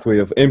the pathway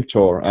of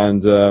mTOR.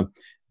 And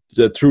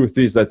the truth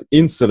is that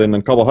insulin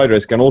and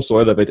carbohydrates can also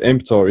elevate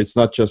mTOR. It's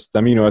not just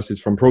amino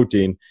acids from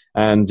protein.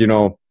 And,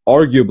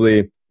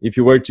 arguably, if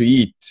you were to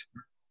eat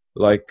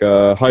like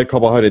a high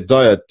carbohydrate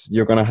diet,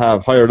 you're going to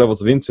have higher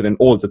levels of insulin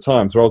all the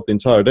time throughout the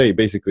entire day.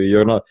 Basically,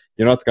 you're not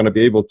going to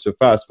be able to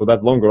fast for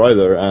that longer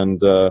either.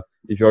 And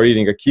if you're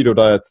eating a keto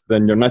diet,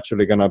 then you're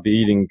naturally going to be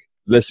eating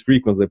less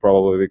frequently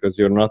probably because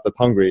you're not that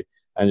hungry,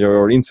 and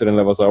your insulin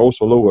levels are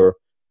also lower.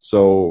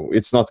 So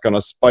it's not going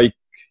to spike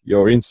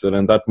your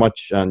insulin that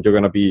much, and you're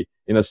going to be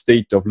in a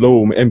state of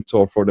low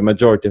mTOR for the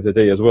majority of the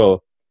day as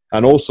well.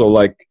 And also,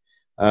 like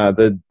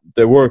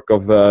the work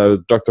of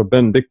Dr.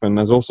 Ben Bikman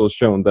has also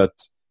shown that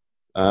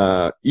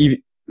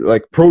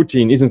like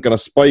protein isn't going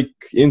to spike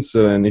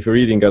insulin if you're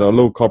eating at a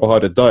low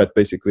carbohydrate diet,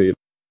 basically.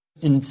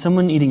 In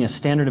someone eating a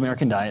standard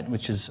American diet,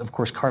 which is, of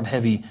course,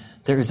 carb-heavy,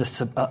 there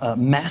is a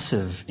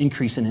massive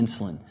increase in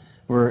insulin,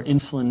 where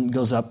insulin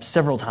goes up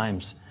several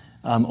times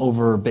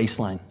over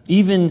baseline.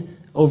 Even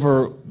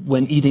over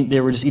when they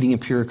were just eating a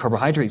pure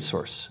carbohydrate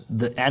source.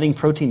 Adding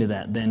protein to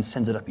that then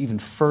sends it up even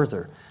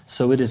further.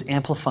 So it is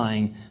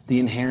amplifying the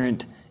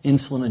inherent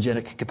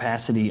insulinogenic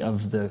capacity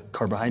of the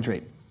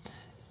carbohydrate.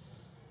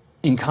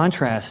 In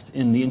contrast,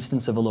 in the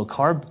instance of a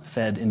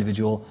low-carb-fed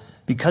individual,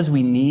 because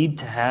we need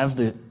to have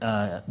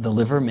the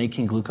liver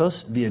making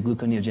glucose via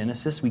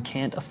gluconeogenesis, we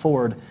can't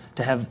afford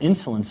to have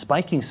insulin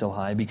spiking so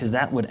high, because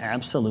that would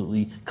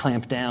absolutely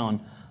clamp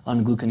down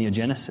on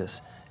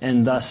gluconeogenesis.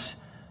 And thus,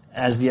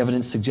 as the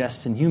evidence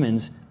suggests in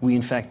humans, we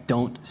in fact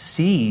don't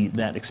see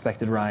that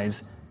expected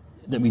rise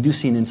that we do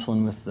see in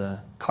insulin with the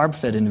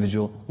carb-fed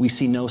individual. We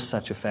see no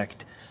such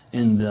effect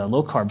in the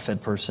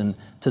low-carb-fed person,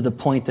 to the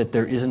point that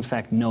there is in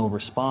fact no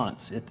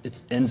response.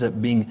 It ends up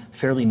being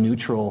fairly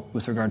neutral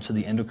with regards to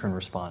the endocrine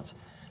response,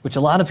 which a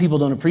lot of people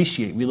don't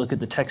appreciate. We look at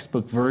the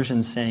textbook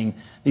version saying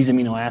these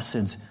amino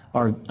acids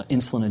are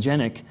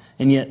insulinogenic,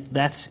 and yet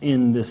that's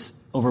in this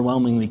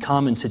overwhelmingly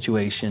common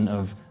situation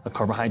of a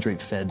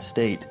carbohydrate-fed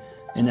state,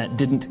 and that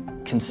didn't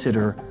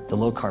consider the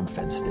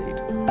low-carb-fed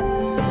state.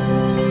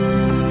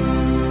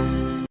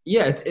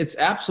 Yeah, it's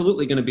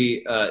absolutely going to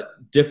be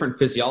different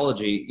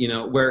physiology,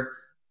 where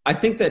I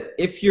think that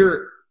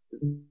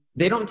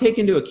they don't take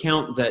into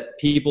account that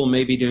people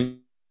may be doing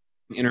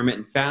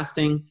intermittent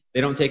fasting.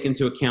 They don't take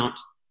into account,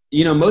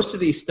 most of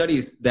these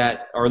studies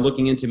that are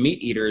looking into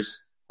meat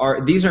eaters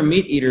these are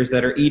meat eaters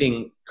that are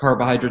eating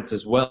carbohydrates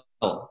as well,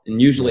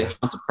 and usually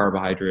amounts of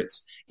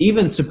carbohydrates.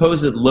 Even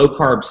supposed low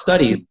carb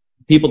studies,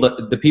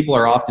 the people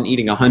are often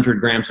eating 100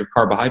 grams of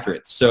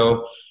carbohydrates.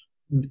 So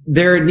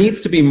there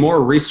needs to be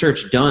more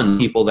research done,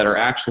 people that are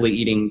actually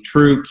eating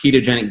true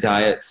ketogenic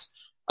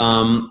diets,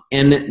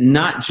 and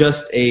not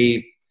just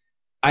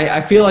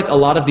I feel like a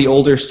lot of the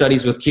older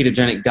studies with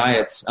ketogenic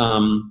diets,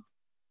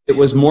 it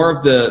was more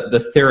of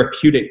the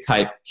therapeutic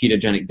type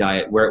ketogenic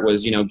diet, where it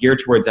was, geared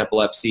towards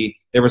epilepsy.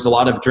 There was a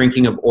lot of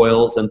drinking of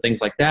oils and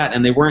things like that,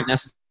 and they weren't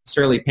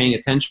necessarily paying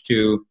attention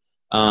to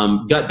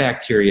gut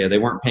bacteria. They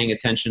weren't paying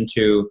attention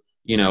to,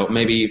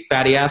 maybe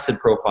fatty acid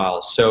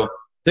profiles. So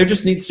there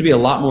just needs to be a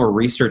lot more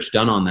research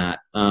done on that.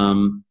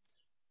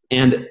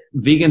 And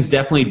vegans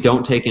definitely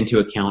don't take into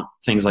account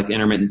things like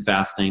intermittent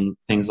fasting,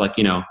 things like,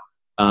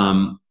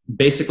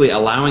 basically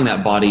allowing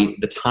that body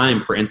the time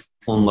for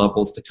insulin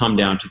levels to come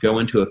down, to go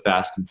into a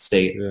fasted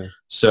state. Yeah.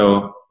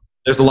 So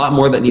there's a lot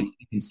more that needs to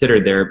be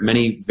considered. There are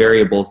many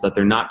variables that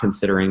they're not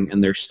considering,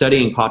 and they're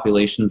studying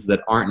populations that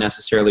aren't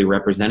necessarily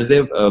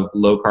representative of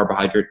low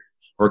carbohydrate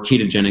or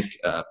ketogenic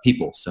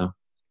people. So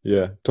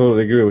yeah,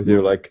 totally agree with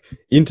you. Like,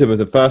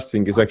 intermittent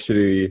fasting is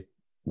actually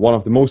one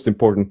of the most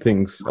important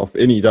things of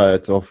any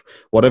diet, of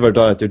whatever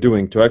diet you're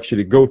doing, to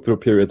actually go through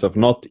periods of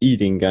not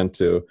eating and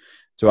to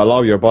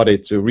allow your body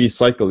to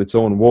recycle its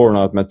own worn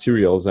out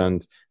materials.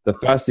 And the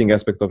fasting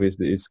aspect of it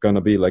is going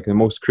to be like the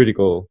most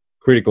critical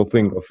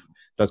thing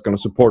that's going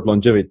to support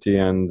longevity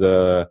and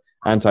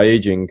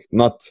anti-aging,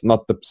 not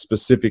the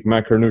specific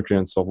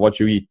macronutrients of what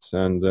you eat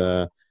and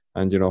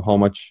how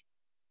much.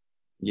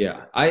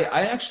 Yeah, I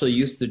actually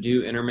used to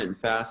do intermittent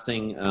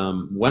fasting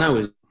when I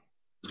was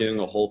doing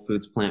a whole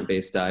foods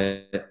plant-based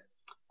diet,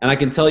 and I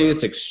can tell you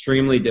it's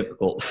extremely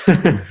difficult.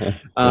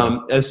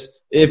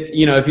 As if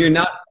you're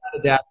not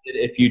adapted,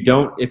 if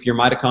your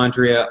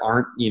mitochondria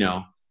aren't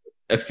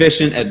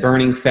efficient at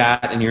burning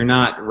fat, and you're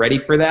not ready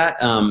for that,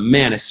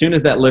 man, as soon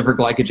as that liver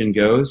glycogen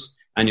goes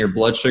and your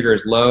blood sugar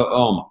is low,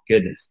 oh my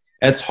goodness,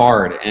 that's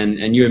hard,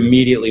 and you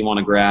immediately want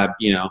to grab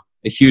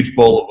a huge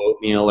bowl of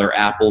oatmeal or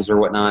apples or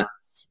whatnot.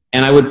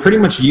 And I would pretty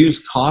much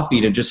use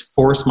coffee to just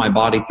force my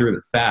body through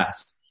the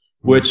fast,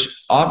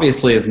 which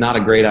obviously is not a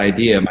great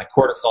idea. My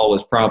cortisol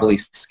was probably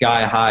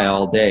sky high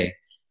all day.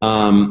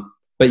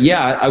 But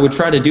yeah, I would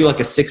try to do like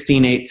a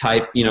 16-8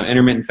 type,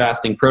 intermittent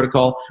fasting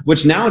protocol,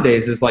 which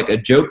nowadays is like a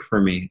joke for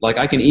me. Like,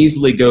 I can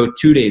easily go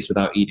 2 days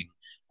without eating.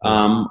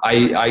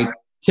 I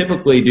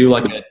typically do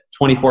like a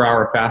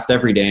 24-hour fast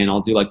every day, and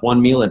I'll do like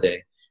one meal a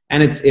day.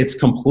 And it's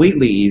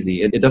completely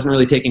easy. It doesn't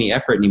really take any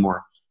effort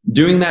anymore.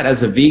 Doing that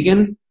as a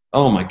vegan,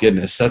 oh my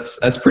goodness,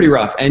 that's pretty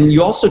rough. And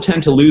you also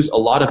tend to lose a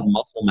lot of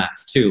muscle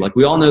mass too. Like,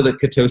 we all know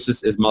that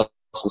ketosis is muscle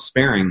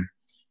sparing.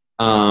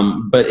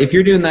 But if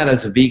you're doing that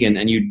as a vegan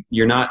and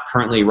you're not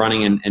currently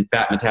running in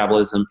fat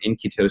metabolism in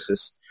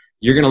ketosis,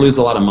 you're going to lose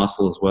a lot of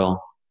muscle as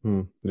well.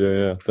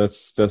 Yeah.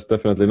 That's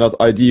definitely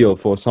not ideal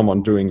for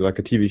someone doing like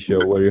a TV show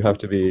where you have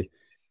to be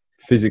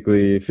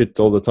physically fit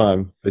all the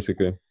time,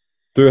 basically.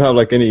 Do you have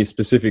like any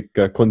specific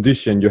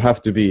condition you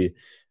have to be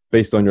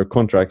based on your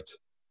contract?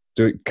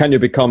 Can you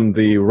become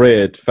the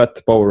red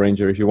fat Power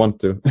Ranger if you want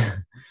to?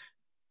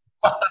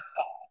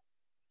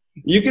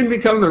 You can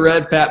become the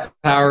red fat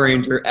Power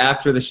Ranger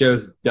after the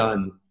show's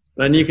done.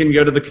 Then you can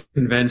go to the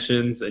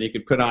conventions and you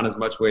can put on as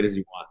much weight as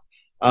you want.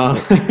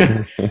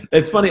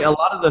 It's funny, a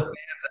lot of the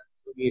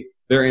fans,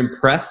 they're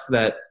impressed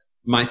that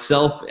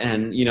myself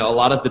and a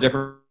lot of the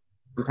different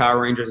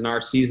Power Rangers in our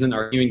season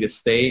are continuing to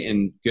stay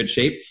in good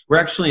shape. We're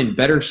actually in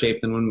better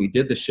shape than when we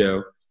did the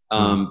show,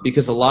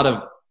 because a lot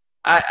of,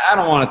 I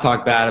don't want to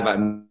talk bad about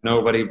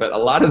nobody, but a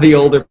lot of the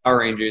older Power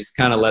Rangers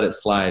kind of let it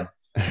slide.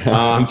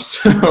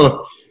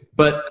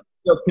 But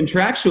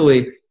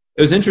contractually,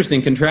 it was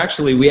interesting.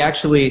 Contractually,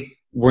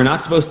 we're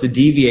not supposed to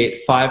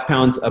deviate 5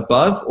 pounds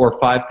above or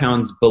 5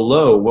 pounds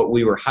below what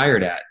we were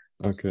hired at.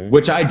 Okay.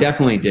 Which I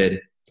definitely did.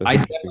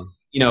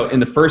 In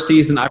the first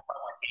season, I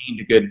probably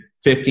gained a good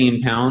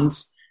 15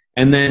 pounds.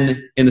 And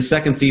then in the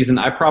second season,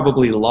 I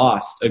probably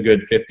lost a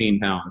good 15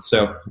 pounds.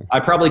 So I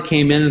probably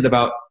came in at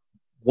about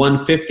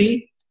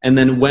 150 and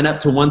then went up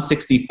to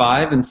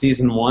 165 in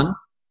season 1.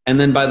 And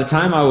then by the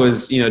time I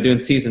was, doing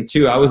season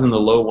 2, I was in the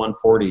low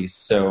 140s.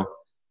 So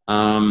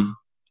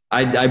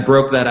I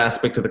broke that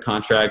aspect of the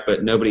contract,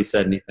 but nobody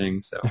said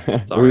anything. So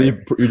it's all right.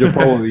 You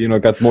probably,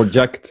 got more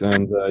jacked,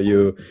 and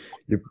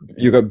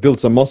you got built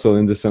some muscle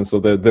in this sense. So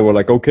they were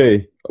like,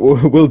 okay,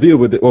 we'll deal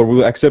with it, or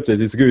we'll accept it.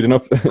 It's good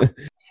enough.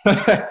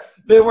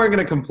 They weren't going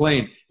to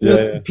complain.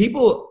 Yeah.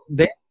 People,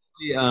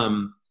 we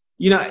all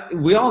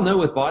know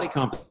with body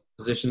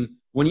composition,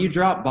 when you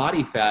drop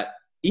body fat,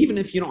 even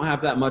if you don't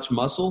have that much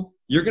muscle,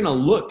 you're going to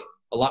look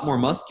a lot more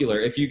muscular.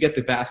 If you get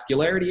the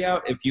vascularity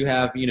out, if you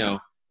have,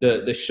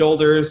 the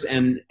shoulders,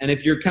 and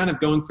if you're kind of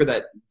going for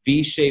that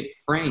V-shaped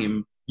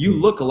frame, you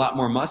look a lot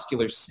more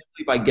muscular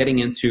simply by getting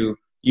into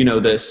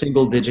the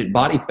single digit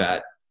body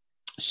fat.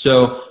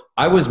 So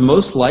I was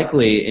most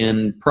likely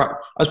I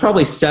was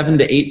probably 7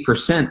 to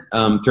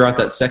 8% throughout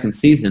that second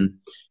season.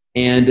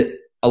 And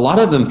a lot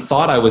of them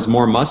thought I was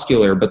more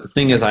muscular, but the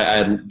thing is I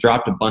had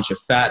dropped a bunch of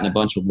fat and a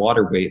bunch of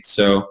water weight.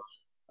 So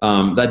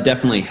that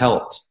definitely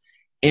helped.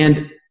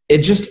 And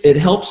it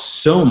helps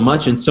so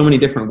much in so many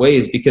different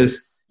ways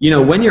because,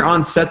 when you're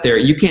on set there,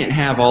 you can't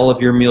have all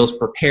of your meals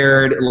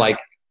prepared. Like,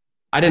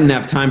 I didn't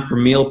have time for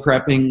meal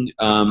prepping,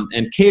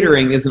 and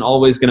catering isn't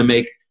always going to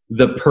make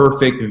the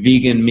perfect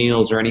vegan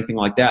meals or anything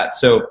like that.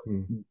 So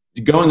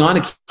going on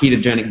a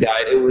ketogenic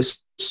diet, it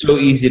was so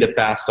easy to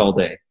fast all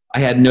day. I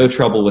had no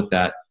trouble with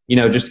that.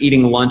 Just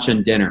eating lunch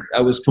and dinner.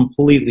 That was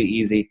completely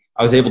easy.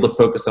 I was able to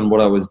focus on what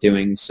I was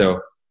doing.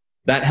 So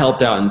that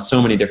helped out in so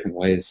many different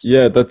ways.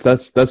 Yeah,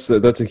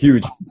 that's a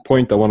huge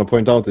point I want to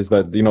point out is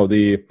that,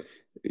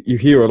 you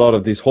hear a lot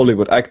of these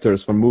Hollywood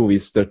actors from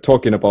movies, they're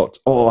talking about,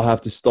 I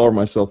have to starve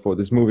myself for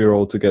this movie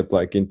role to get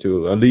like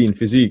into a lean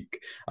physique.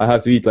 I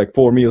have to eat like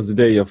 4 meals a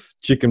day of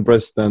chicken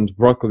breast and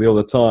broccoli all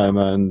the time.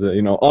 And,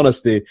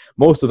 honestly,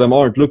 most of them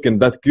aren't looking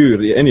that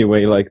good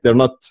anyway. Like, they're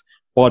not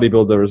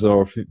bodybuilders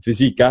or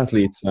physique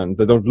athletes, and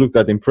they don't look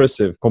that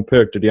impressive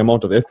compared to the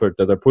amount of effort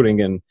that they're putting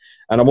in.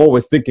 And I'm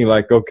always thinking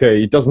like,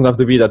 okay, it doesn't have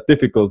to be that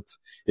difficult.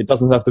 It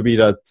doesn't have to be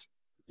that,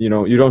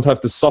 you don't have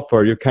to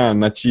suffer. You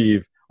can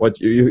achieve what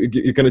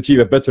you can achieve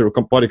a better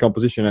body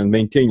composition and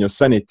maintain your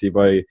sanity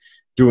by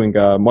doing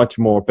a much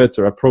more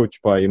better approach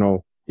by,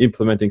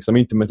 implementing some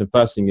intermittent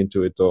fasting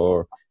into it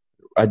or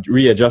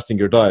readjusting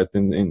your diet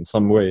in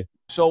some way.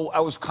 So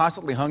I was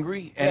constantly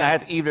hungry, and I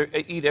had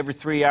to eat every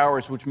 3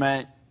 hours, which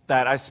meant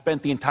that I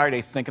spent the entire day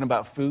thinking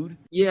about food.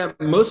 Yeah,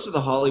 most of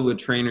the Hollywood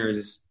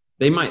trainers,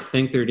 they might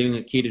think they're doing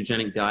a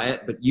ketogenic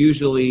diet, but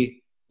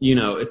usually,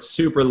 it's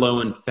super low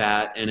in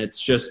fat and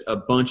it's just a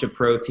bunch of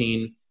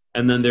protein.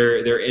 And then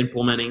they're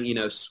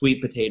implementing,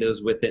 sweet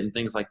potatoes with it and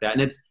things like that.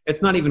 And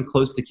it's not even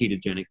close to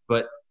ketogenic,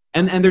 but,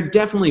 and they're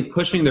definitely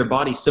pushing their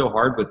body so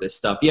hard with this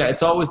stuff. Yeah,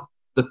 it's always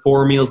the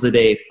 4 meals a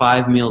day,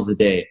 5 meals a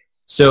day.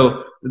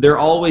 So they're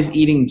always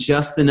eating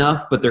just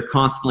enough, but they're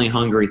constantly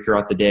hungry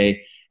throughout the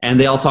day. And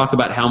they all talk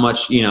about how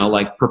much,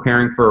 like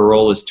preparing for a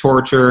role is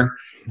torture.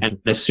 And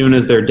as soon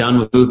as they're done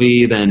with the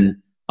movie,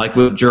 then like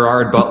with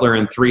Gerard Butler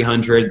in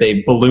 300,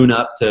 they balloon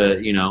up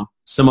to,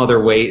 some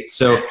other weight.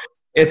 So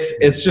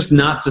it's just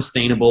not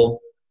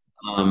sustainable.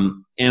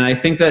 And I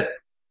think that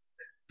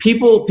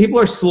people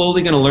are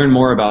slowly going to learn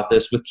more about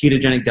this with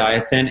ketogenic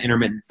diets and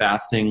intermittent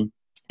fasting,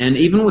 and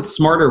even with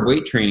smarter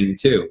weight training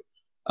too.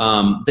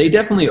 They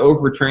definitely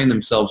overtrain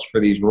themselves for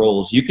these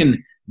roles. You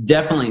can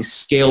definitely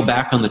scale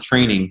back on the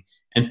training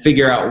and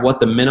figure out what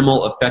the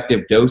minimal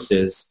effective dose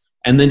is,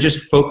 and then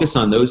just focus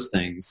on those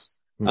things.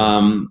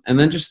 And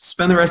then just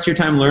spend the rest of your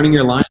time learning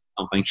your line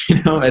or something.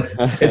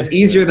 It's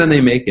easier than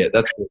they make it.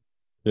 That's cool.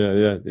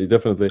 Yeah,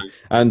 definitely.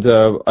 And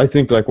I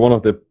think like one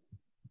of the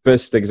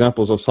best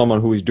examples of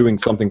someone who is doing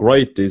something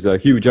right is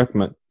Hugh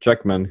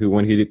Jackman, who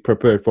when he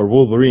prepared for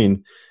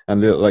Wolverine,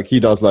 and like he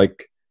does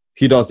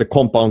the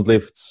compound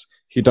lifts,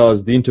 he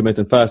does the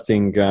intermittent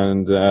fasting,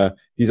 and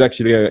he's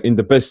actually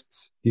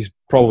he's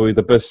probably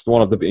the best,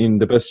 in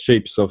the best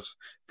shapes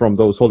from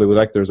those Hollywood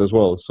actors as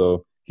well.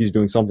 So he's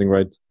doing something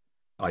right.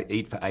 I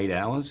eat for 8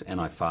 hours and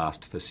I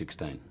fast for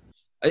 16.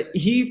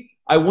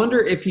 I wonder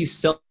if he's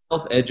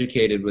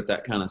self-educated with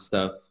that kind of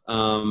stuff,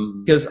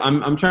 because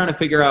I'm trying to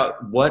figure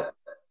out what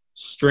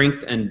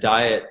strength and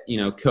diet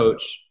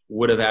coach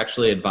would have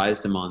actually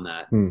advised him on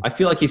that. I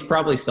feel like he's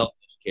probably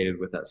self-educated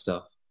with that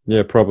stuff.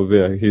 Yeah, probably.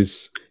 Yeah.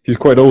 He's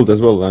quite old as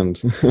well, and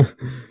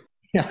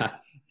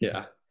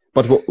yeah.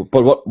 But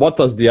what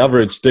does the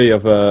average day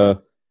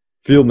of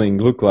filming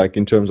look like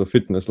in terms of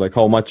fitness? Like,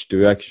 how much do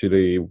you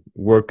actually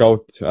work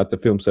out at the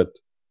film set?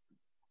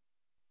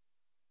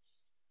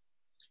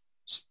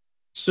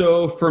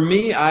 So for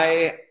me,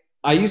 I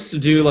used to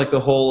do like the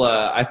whole,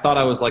 I thought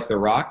I was like The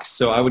Rock.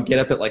 So I would get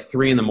up at like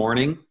 3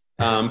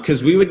 a.m,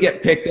 because we would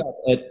get picked up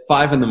at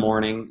 5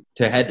 a.m.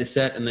 to head to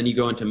set. And then you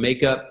go into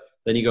makeup,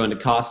 then you go into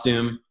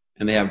costume,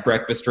 and they have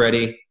breakfast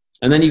ready.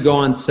 And then you go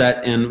on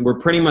set, and we're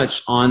pretty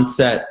much on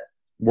set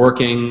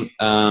working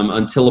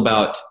until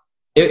about,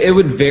 it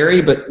would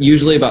vary, but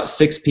usually about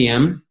 6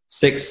 p.m.,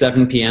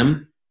 7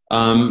 p.m.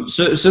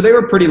 So they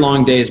were pretty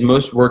long days.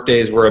 Most work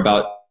days were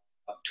about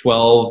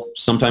 12,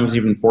 sometimes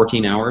even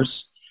 14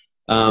 hours.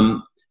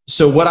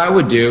 So what I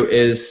would do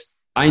is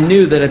I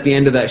knew that at the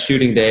end of that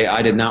shooting day,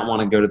 I did not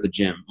want to go to the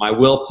gym. My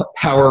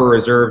willpower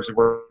reserves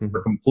were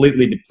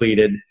completely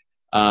depleted,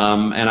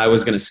 and I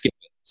was going to skip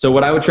it. So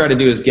what I would try to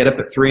do is get up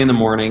at 3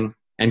 a.m.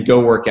 and go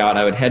work out.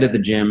 I would head to the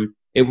gym.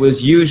 It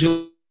was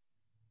usually,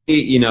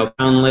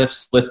 pound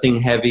lifts,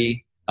 lifting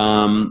heavy,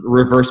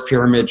 reverse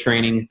pyramid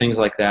training, things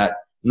like that.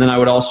 And then I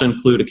would also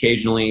include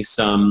occasionally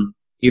some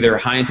either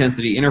high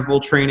intensity interval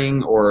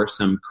training or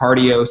some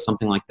cardio,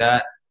 something like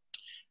that.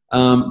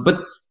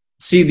 But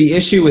see, the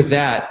issue with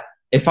that,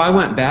 if I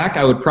went back,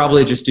 I would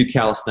probably just do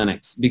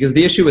calisthenics, because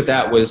the issue with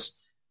that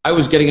was I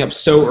was getting up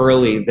so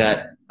early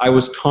that I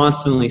was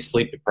constantly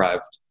sleep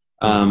deprived.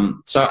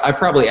 So I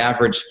probably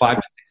averaged 5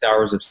 to 6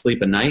 hours of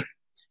sleep a night,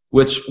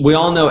 which we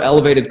all know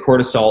elevated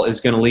cortisol is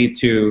going to lead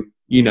to,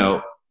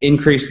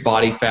 increased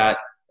body fat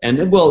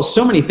and, well,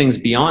 so many things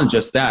beyond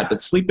just that.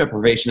 But sleep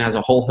deprivation has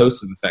a whole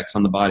host of effects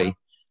on the body.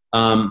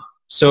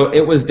 So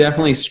it was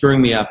definitely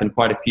screwing me up in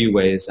quite a few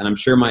ways. And I'm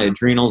sure my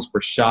adrenals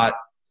were shot.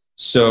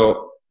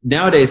 So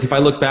nowadays, if I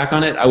look back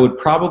on it, I would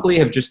probably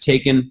have just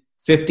taken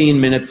 15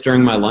 minutes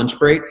during my lunch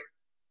break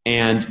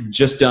and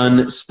just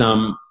done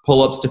some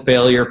pull-ups to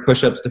failure,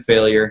 push-ups to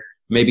failure,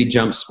 maybe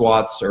jump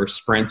squats or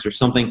sprints or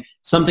something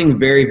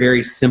very,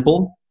 very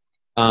simple.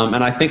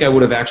 And I think I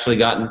would have actually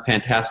gotten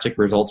fantastic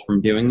results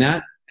from doing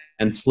that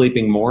and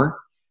sleeping more.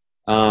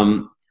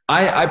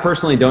 I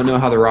personally don't know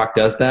how The Rock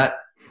does that.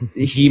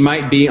 He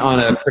might be on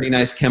a pretty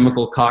nice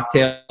chemical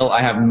cocktail.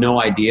 I have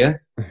no idea.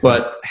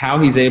 But how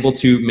he's able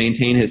to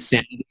maintain his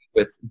sanity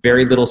with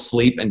very little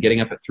sleep and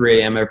getting up at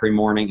 3 a.m. every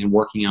morning and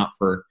working out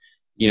for,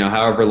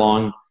 however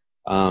long,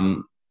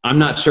 I'm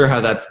not sure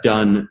how that's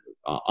done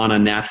on a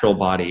natural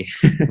body.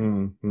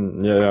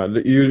 Yeah.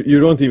 You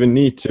don't even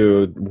need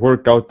to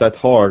work out that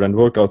hard and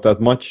work out that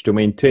much to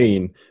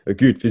maintain a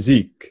good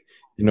physique.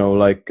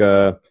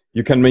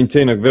 You can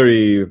maintain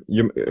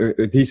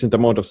a decent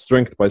amount of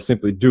strength by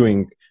simply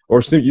doing,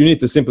 you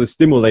need to simply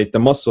stimulate the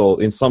muscle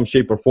in some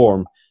shape or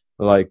form,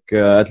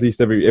 at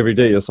least every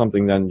day or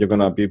something. Then you're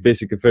gonna be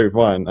basically very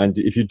fine. And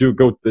if you do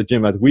go to the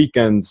gym at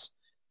weekends,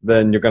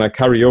 then you're gonna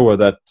carry over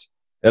that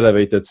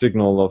elevated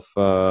signal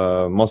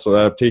of muscle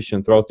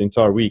adaptation throughout the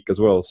entire week as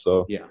well.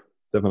 So yeah,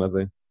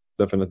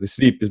 definitely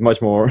sleep is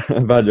much more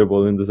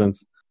valuable in the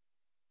sense.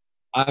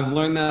 I've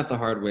learned that the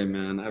hard way,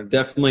 man. I've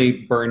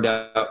definitely burned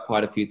out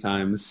quite a few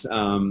times.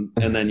 And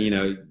then,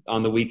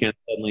 on the weekend,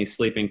 suddenly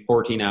sleeping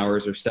 14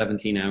 hours or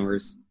 17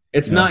 hours.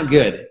 It's not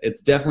good.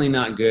 It's definitely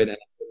not good. And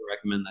I wouldn't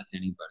recommend that to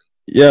anybody.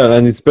 Yeah.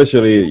 And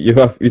especially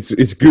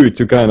it's good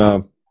to kind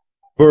of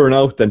burn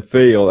out and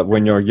fail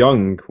when you're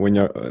young,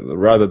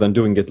 rather than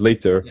doing it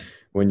later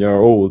when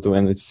you're old,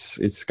 and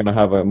it's going to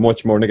have a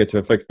much more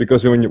negative effect,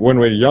 because when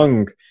we're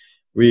young,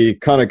 we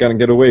kind of can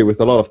get away with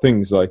a lot of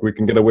things. Like we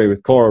can get away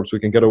with carbs, we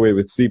can get away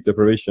with sleep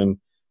deprivation,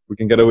 we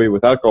can get away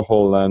with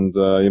alcohol, and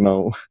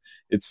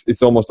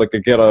it's almost like a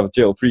get out of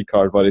jail free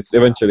card, but it's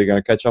eventually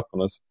going to catch up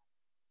on us.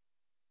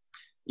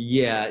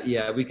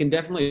 Yeah, we can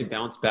definitely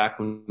bounce back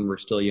when we're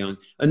still young.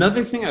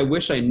 Another thing I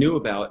wish I knew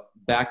about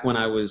back when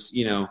I was,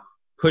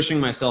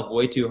 pushing myself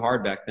way too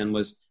hard back then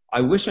was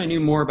I wish I knew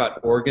more about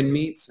organ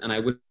meats, and I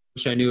wish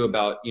I knew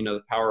about,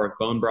 the power of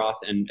bone broth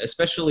and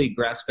especially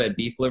grass-fed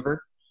beef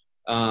liver.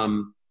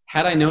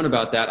 Had I known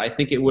about that, I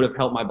think it would have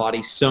helped my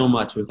body so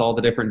much with all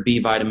the different B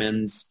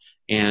vitamins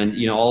and,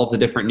 all of the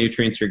different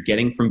nutrients you're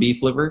getting from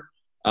beef liver.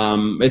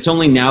 It's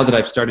only now that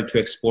I've started to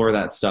explore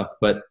that stuff,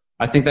 but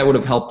I think that would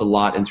have helped a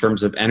lot in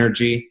terms of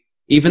energy,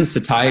 even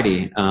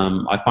satiety.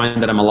 I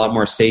find that I'm a lot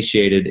more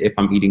satiated if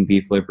I'm eating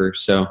beef liver.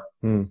 So,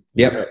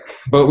 yep.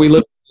 But we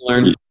live to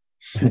learn.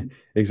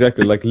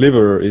 Exactly. Like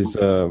liver is,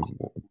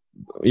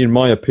 in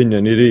my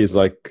opinion, it is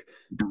like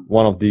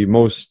one of the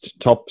most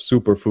top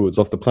superfoods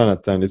of the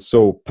planet, and it's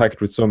so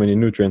packed with so many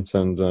nutrients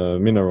and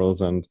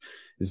minerals, and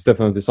it's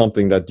definitely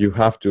something that you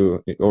have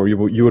to, or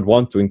you would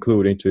want to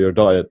include into your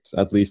diet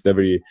at least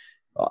every.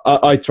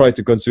 I try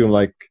to consume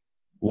like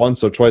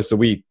once or twice a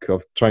week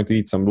of trying to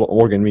eat some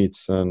organ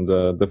meats, and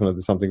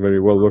definitely something very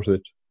well worth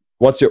it.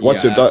 What's your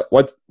diet?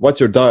 What's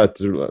your diet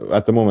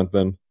at the moment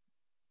then?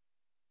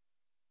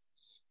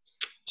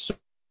 So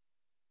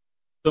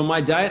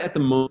my diet at the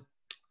moment,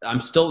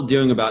 I'm still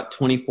doing about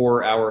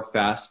 24-hour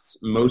fasts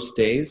most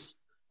days.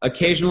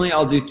 Occasionally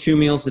I'll do 2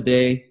 meals a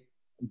day,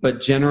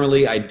 but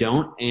generally I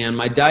don't. And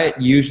my diet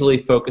usually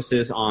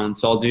focuses on,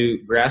 so I'll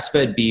do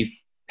grass-fed beef,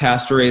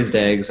 pasture-raised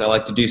eggs. I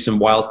like to do some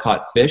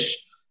wild-caught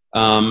fish.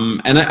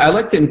 And I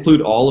like to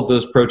include all of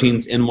those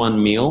proteins in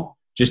one meal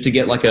just to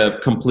get like a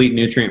complete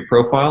nutrient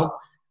profile.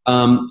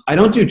 I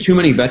don't do too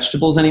many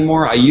vegetables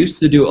anymore. I used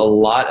to do a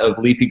lot of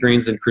leafy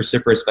greens and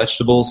cruciferous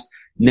vegetables.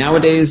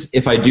 Nowadays,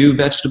 if I do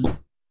vegetables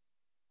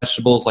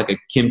like a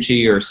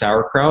kimchi or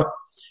sauerkraut,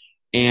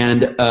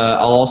 and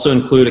I'll also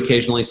include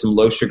occasionally some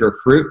low sugar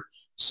fruit.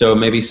 So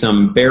maybe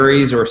some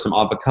berries or some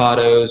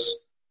avocados,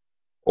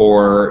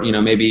 or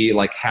maybe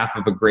like half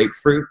of a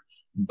grapefruit.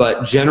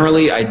 But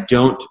generally, I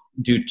don't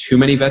do too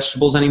many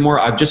vegetables anymore.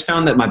 I've just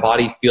found that my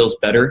body feels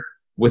better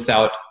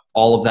without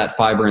all of that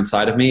fiber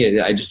inside of me.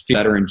 I just feel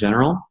better in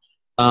general.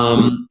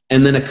 And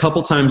then a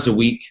couple times a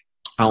week,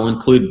 I'll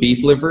include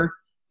beef liver.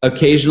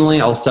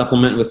 Occasionally, I'll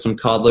supplement with some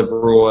cod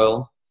liver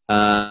oil.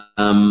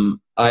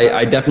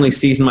 I definitely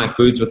season my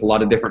foods with a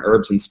lot of different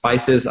herbs and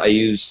spices. I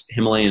use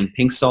Himalayan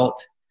pink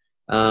salt.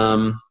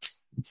 Let's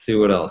see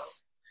what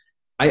else.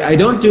 I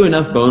don't do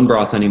enough bone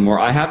broth anymore.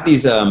 I have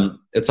these,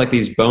 it's like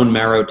these bone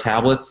marrow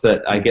tablets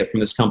that I get from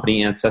this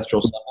company,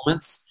 Ancestral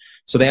Supplements.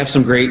 So they have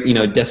some great,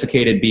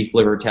 desiccated beef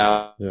liver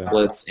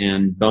tablets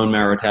and bone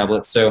marrow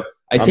tablets. So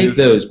I take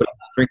those, but I'm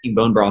not drinking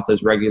bone broth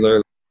as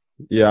regularly.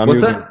 Yeah,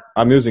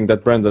 I'm using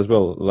that brand as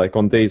well. Like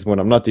on days when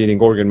I'm not eating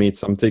organ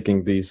meats, I'm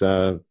taking these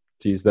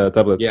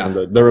tablets. Yeah.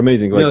 And they're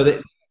amazing.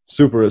 Like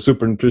super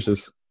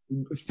nutritious.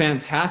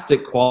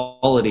 fantastic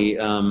quality,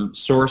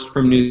 sourced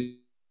from New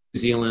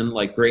Zealand,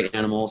 like great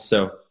animals.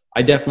 So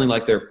I definitely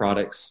like their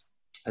products.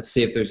 Let's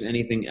see if there's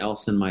anything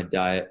else in my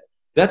diet.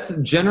 That's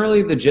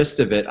generally the gist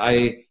of it.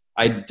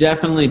 I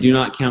definitely do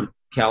not count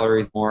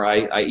calories more.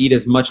 I eat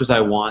as much as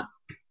I want.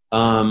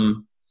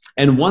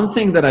 And one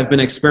thing that I've been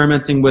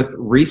experimenting with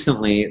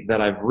recently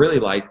that I've really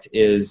liked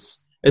is,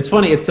 it's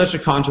funny, it's such a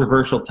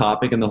controversial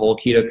topic in the whole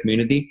keto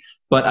community,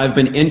 but I've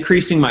been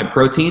increasing my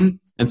protein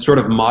and sort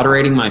of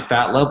moderating my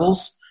fat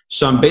levels.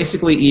 So I'm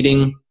basically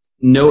eating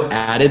no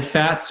added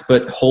fats,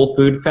 but whole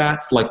food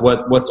fats, like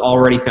what's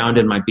already found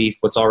in my beef,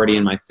 what's already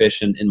in my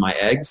fish and in my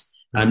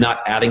eggs. And I'm not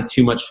adding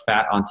too much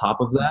fat on top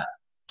of that.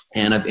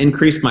 And I've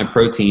increased my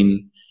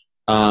protein.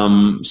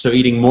 So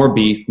eating more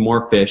beef,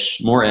 more fish,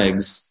 more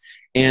eggs.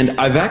 And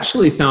I've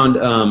actually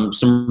found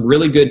some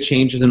really good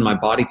changes in my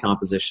body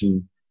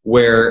composition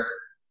where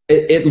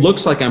it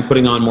looks like I'm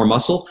putting on more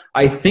muscle.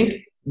 I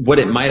think what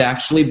it might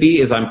actually be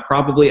is I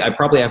probably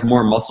have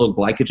more muscle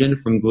glycogen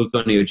from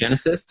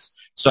gluconeogenesis.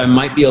 So I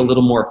might be a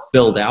little more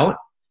filled out.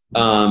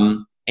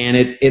 And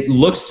it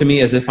looks to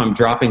me as if I'm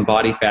dropping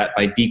body fat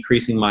by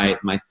decreasing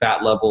my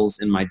fat levels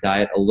in my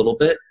diet a little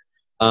bit.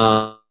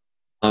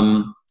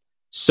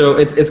 So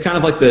it's kind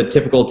of like the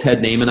typical Ted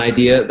Naiman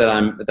idea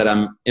that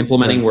I'm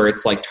implementing, where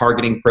it's like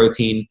targeting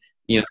protein,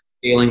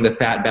 scaling the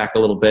fat back a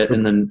little bit,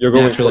 and then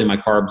naturally my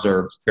carbs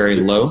are very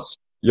low.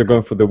 You're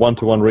going for the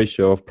 1-to-1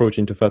 ratio of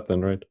protein to fat then,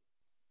 right?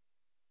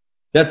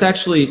 That's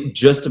actually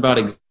just about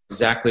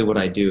exactly what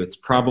I do. It's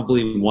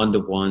probably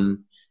 1-to-1.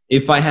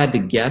 If I had to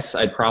guess,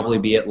 I'd probably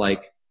be at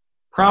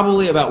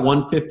probably about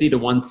 150 to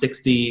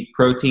 160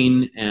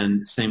 protein,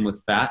 and same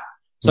with fat.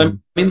 So I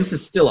mean, this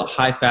is still a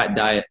high fat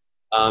diet.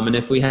 And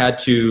if we had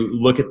to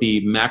look at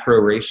the macro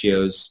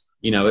ratios,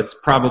 it's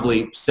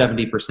probably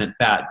 70%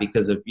 fat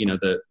because of,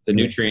 the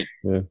nutrient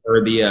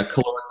or the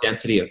caloric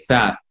density of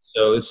fat.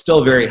 So it's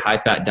still a very high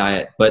fat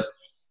diet. But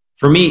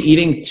for me,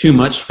 eating too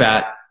much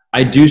fat,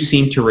 I do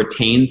seem to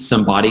retain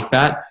some body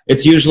fat.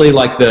 It's usually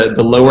like the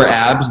lower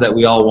abs that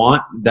we all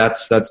want.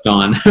 That's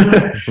gone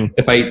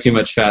if I eat too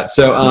much fat.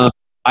 So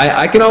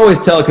I can always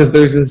tell because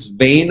there's this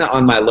vein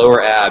on my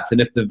lower abs. And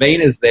if the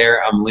vein is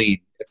there, I'm lean.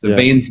 If the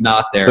vein's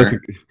not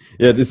there,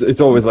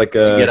 it's always like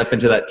you get up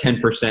into that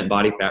 10%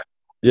 body fat.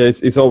 Yeah,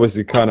 it's always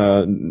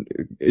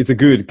it's a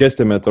good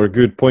guesstimate or a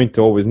good point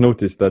to always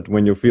notice that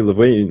when you feel the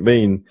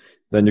vein,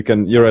 then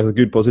you're at a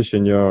good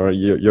position.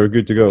 You're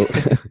good to go.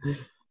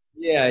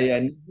 Yeah.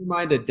 Never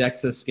mind a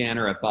DEXA scan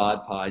or a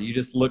bod pod. You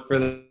just look for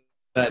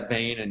that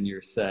vein and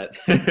you're set.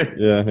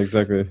 Yeah,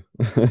 exactly.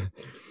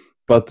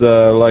 But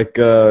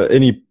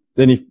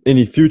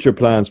any future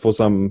plans for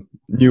some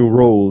new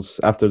roles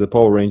after the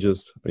Power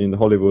Rangers in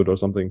Hollywood or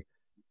something?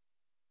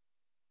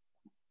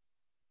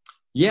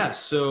 Yeah,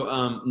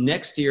 so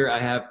next year I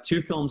have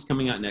 2 films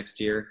coming out next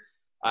year.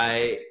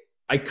 I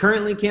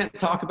currently can't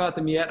talk about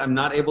them yet. I'm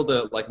not able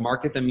to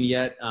market them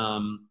yet.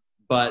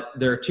 But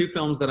there are 2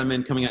 films that I'm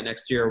in coming out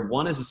next year.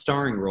 One is a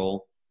starring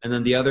role, and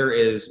then the other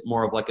is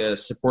more of like a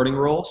supporting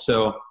role.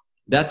 So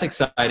that's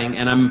exciting,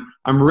 and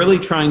I'm really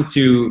trying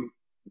to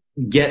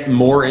get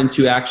more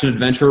into action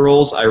adventure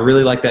roles. I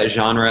really like that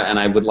genre, and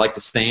I would like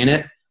to stay in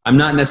it. I'm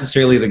not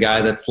necessarily the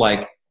guy that's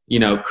crying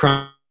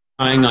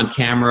on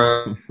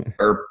camera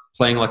or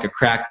playing like a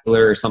crack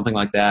dealer or something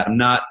like that. I'm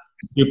not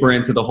super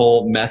into the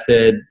whole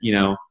method,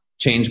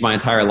 change my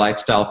entire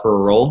lifestyle for a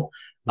role.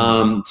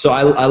 So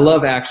I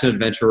love action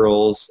adventure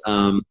roles,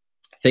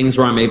 things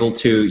where I'm able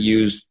to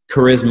use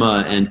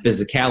charisma and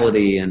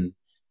physicality and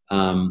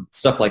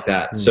stuff like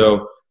that.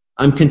 So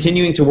I'm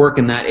continuing to work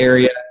in that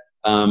area.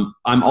 I'm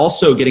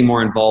also getting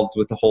more involved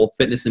with the whole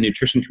fitness and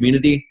nutrition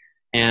community,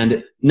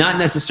 and not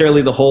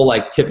necessarily the whole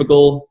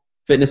typical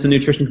fitness and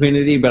nutrition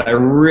community, but I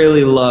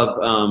really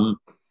love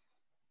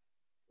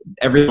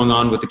everything going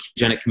on with the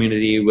ketogenic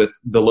community, with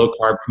the low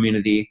carb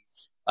community.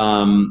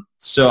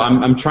 So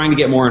I'm trying to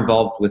get more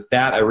involved with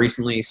that. I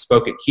recently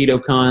spoke at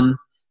KetoCon,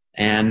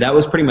 and that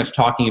was pretty much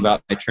talking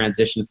about my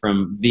transition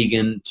from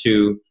vegan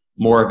to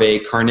more of a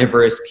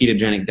carnivorous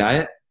ketogenic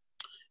diet.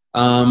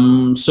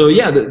 So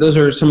yeah, those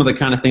are some of the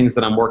kind of things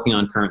that I'm working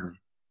on currently.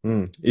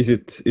 Is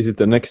it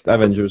the next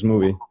Avengers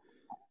movie?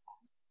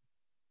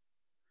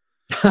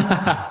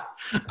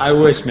 I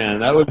wish, man.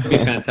 That would be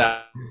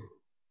fantastic.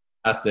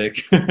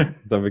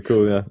 That'd be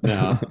cool, yeah.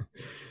 Yeah.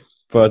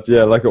 But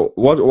yeah,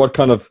 what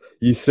kind of,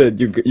 you said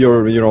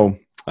you're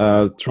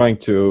trying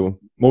to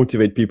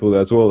motivate people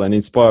as well and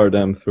inspire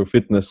them through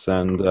fitness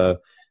and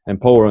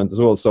empowerment as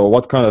well. So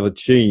what kind of a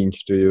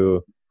change do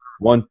you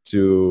want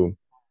to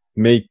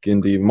make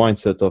in the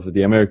mindset of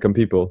the American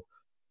people?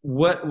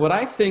 What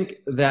I think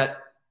that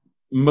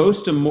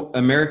most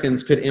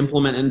Americans could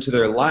implement into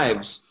their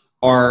lives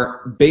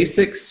are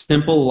basic,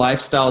 simple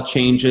lifestyle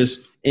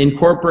changes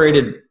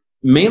incorporated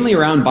mainly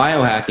around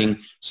biohacking.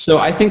 So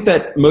I think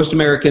that most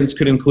Americans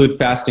could include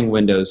fasting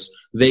windows.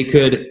 They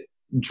could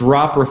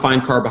drop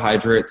refined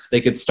carbohydrates.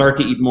 They could start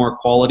to eat more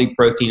quality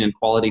protein and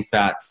quality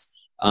fats,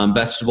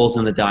 vegetables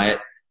in the diet.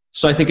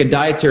 So I think a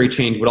dietary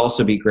change would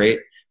also be great.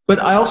 But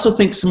I also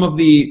think some of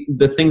the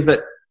things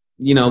that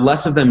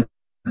less of them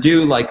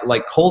do,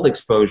 like cold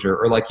exposure,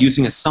 or like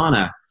using a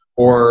sauna,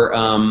 or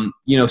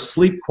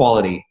sleep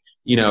quality,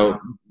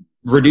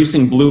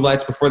 reducing blue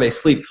lights before they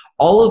sleep.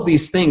 All of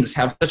these things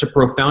have such a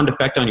profound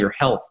effect on your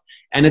health,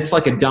 and it's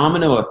like a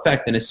domino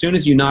effect. And as soon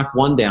as you knock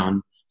one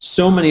down,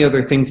 so many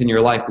other things in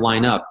your life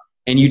line up,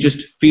 and you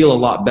just feel a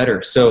lot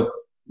better. So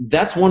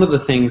that's one of the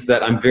things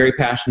that I'm very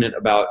passionate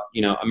about,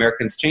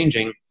 Americans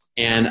changing,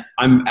 and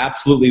I'm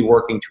absolutely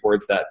working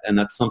towards that. And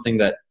that's something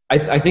that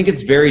I think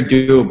it's very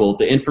doable.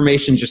 The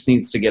information just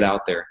needs to get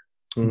out there.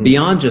 Mm-hmm.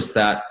 Beyond just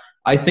that,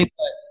 I think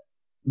that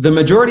the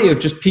majority of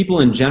just people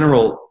in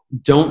general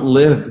don't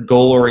live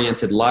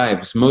goal-oriented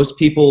lives. Most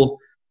people,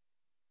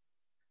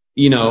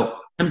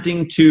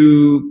 attempting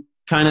to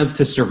kind of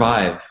to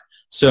survive.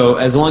 So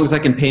as long as I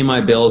can pay my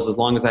bills, as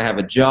long as I have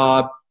a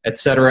job,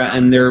 etc.,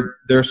 and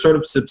they're sort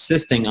of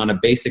subsisting on a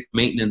basic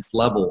maintenance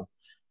level.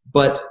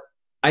 But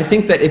I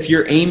think that if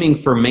you're aiming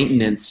for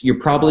maintenance, you're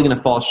probably going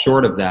to fall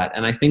short of that.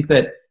 And I think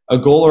that a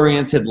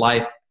goal-oriented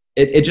life,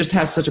 it just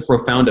has such a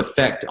profound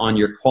effect on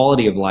your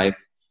quality of life.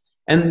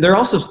 And there are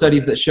also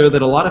studies that show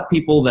that a lot of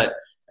people that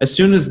as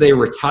soon as they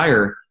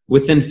retire,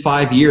 within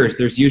 5 years,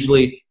 there's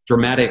usually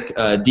dramatic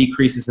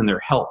decreases in their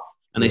health.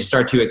 And they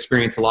start to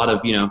experience a lot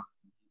of,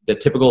 the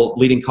typical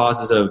leading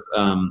causes of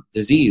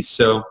disease.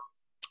 So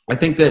I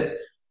think that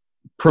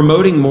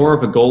promoting more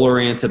of a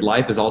goal-oriented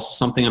life is also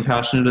something I'm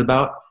passionate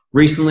about.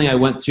 Recently, I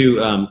went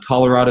to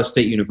Colorado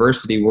State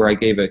University, where I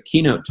gave a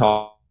keynote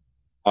talk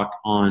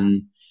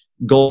on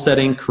goal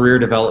setting, career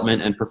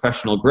development, and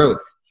professional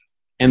growth.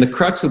 And the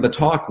crux of the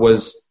talk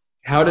was,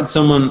 how did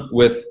someone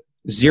with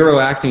zero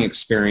acting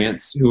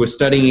experience who was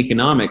studying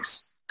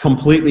economics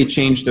completely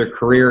change their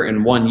career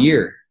in 1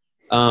 year?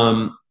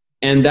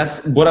 And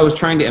that's what I was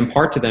trying to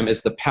impart to them,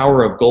 is the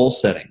power of goal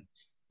setting.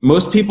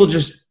 Most people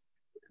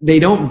they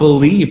don't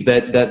believe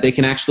that they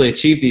can actually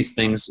achieve these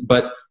things.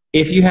 But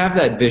if you have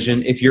that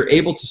vision, if you're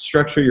able to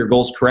structure your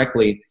goals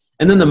correctly,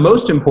 and then the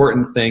most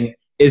important thing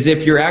is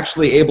if you're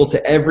actually able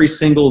to every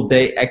single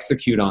day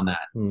execute on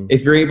that,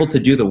 if you're able to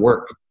do the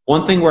work.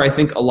 One thing where I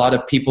think a lot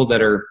of people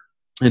that are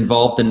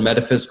involved in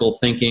metaphysical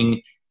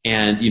thinking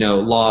and,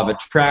 law of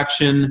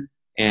attraction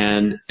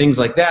and things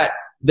like that,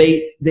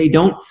 they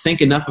don't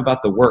think enough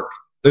about the work.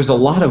 There's a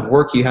lot of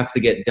work you have to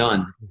get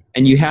done,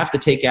 and you have to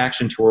take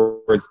action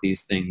towards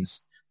these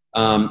things.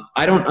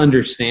 I don't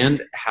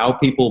understand how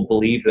people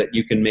believe that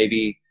you can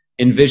maybe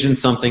envision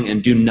something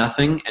and do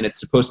nothing and it's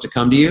supposed to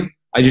come to you.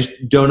 I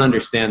just don't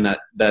understand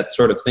that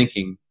sort of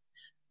thinking.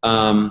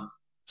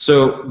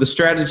 So the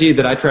strategy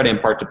that I try to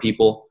impart to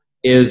people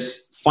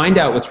is find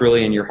out what's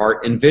really in your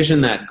heart,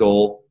 envision that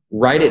goal,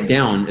 write it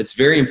down. It's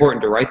very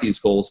important to write these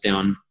goals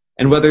down.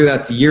 And whether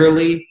that's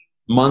yearly,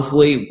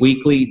 monthly,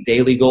 weekly,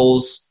 daily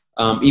goals,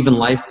 even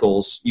life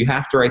goals, you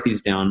have to write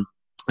these down.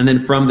 And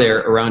then from there,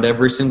 around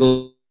every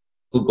single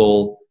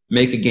goal,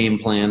 make a game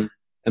plan,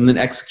 and then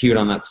execute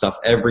on that stuff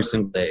every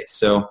single day.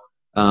 So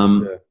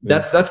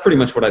that's pretty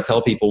much what I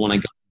tell people when I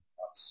go.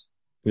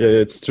 Yeah,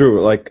 it's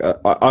true. Like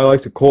I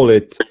like to call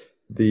it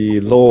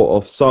the law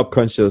of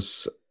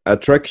subconscious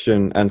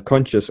attraction and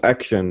conscious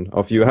action.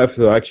 Of you have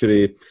to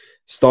actually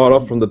start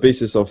off from the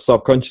basis of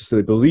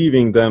subconsciously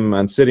believing them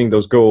and setting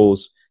those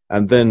goals,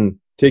 and then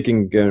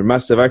taking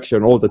massive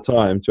action all the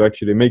time to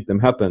actually make them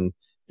happen.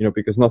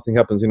 Because nothing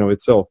happens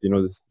itself.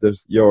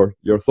 There's your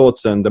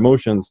thoughts and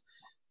emotions,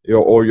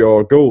 or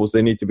your goals.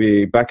 They need to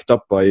be backed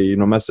up by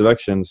massive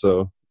action.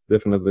 So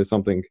definitely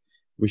something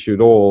we should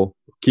all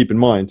keep in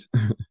mind.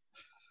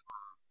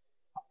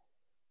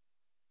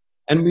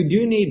 And we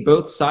do need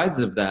both sides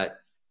of that.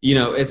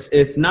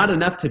 It's not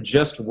enough to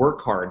just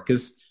work hard,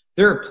 because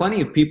there are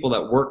plenty of people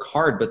that work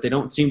hard, but they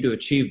don't seem to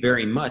achieve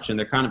very much, and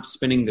they're kind of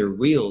spinning their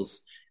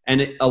wheels.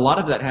 And a lot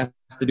of that has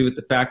to do with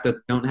the fact that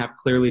they don't have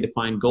clearly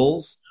defined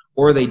goals,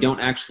 or they don't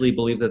actually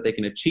believe that they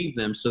can achieve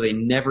them, so they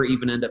never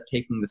even end up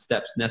taking the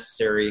steps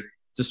necessary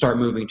to start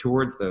moving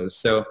towards those.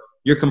 So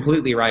you're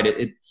completely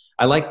right.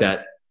 I like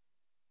that.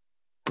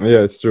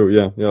 Yeah, it's true.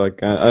 Yeah.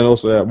 And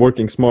also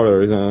working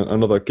smarter is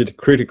another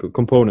critical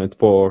component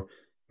for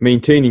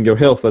maintaining your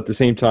health at the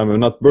same time and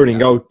not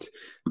burning out,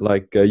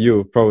 like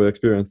you probably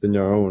experienced in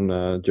your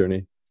own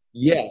journey.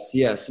 Yes.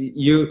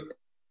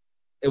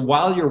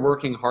 While you're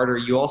working harder,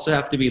 you also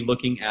have to be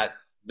looking at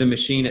the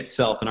machine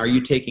itself, and are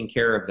you taking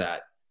care of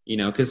that?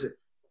 Because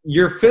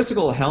your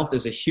physical health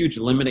is a huge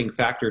limiting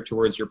factor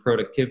towards your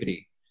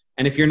productivity.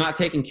 And if you're not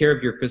taking care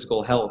of your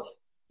physical health,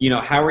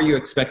 how are you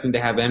expecting to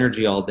have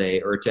energy all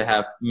day, or to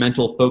have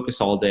mental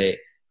focus all day?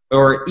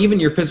 Or even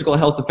your physical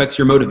health affects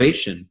your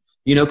motivation,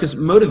 because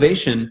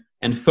motivation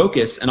and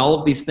focus and all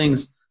of these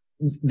things,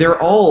 they're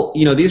all,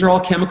 these are all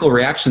chemical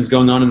reactions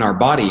going on in our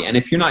body. And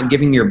if you're not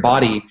giving your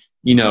body,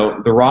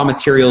 the raw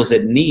materials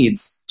it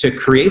needs to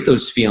create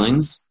those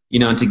feelings,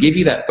 and to give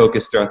you that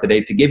focus throughout the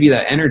day, to give you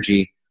that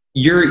energy,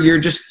 you're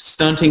just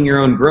stunting your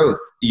own growth.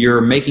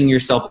 You're making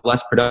yourself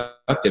less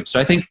productive. So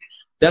I think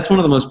that's one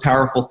of the most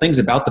powerful things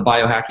about the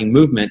biohacking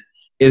movement,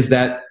 is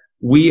that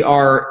we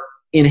are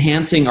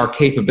enhancing our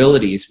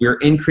capabilities. We're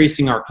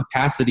increasing our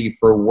capacity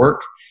for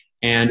work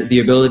and the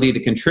ability to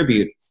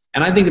contribute.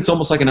 And I think it's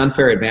almost like an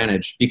unfair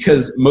advantage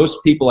because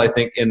most people, I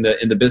think, in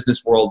the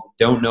business world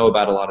don't know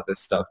about a lot of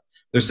this stuff.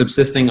 They're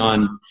subsisting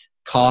on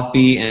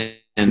coffee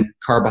and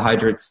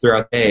carbohydrates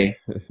throughout the day,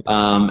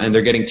 and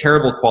they're getting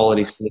terrible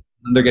quality sleep.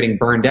 And they're getting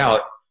burned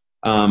out,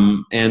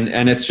 and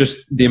it's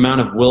just the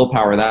amount of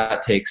willpower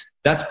that takes.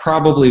 That's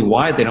probably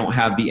why they don't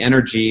have the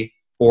energy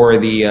or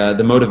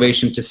the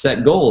motivation to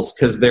set goals,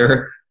 because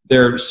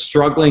they're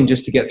struggling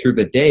just to get through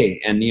the day.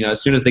 And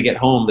as soon as they get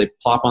home, they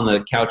plop on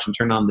the couch and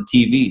turn on the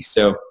TV.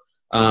 So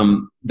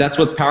that's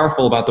what's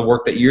powerful about the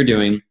work that you're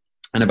doing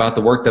and about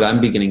the work that I'm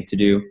beginning to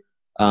do.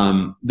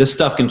 This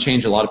stuff can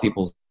change a lot of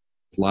people's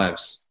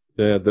lives.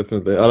 Yeah,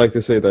 definitely. I like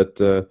to say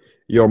that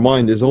your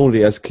mind is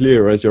only as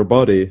clear as your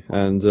body,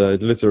 and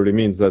it literally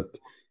means that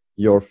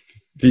your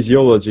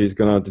physiology is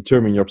going to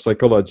determine your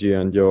psychology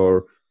and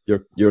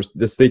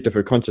the state of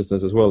your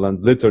consciousness as well.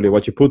 And literally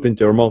what you put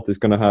into your mouth is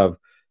going to have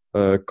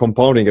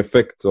compounding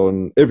effect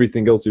on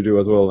everything else you do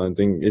as well, and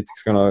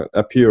it's going to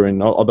appear in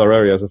other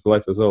areas of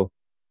life as well.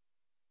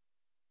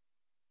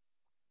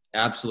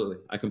 Absolutely,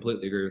 I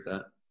completely agree with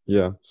that.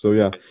 Yeah. So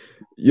yeah,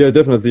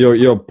 definitely.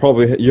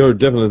 You're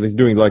definitely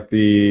doing like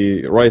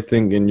the right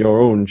thing in your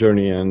own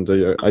journey, and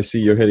I see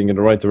you're heading in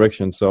the right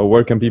direction. So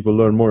where can people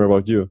learn more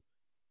about you?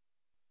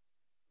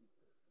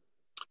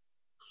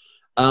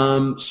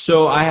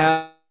 So I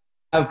have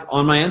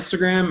on my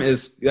Instagram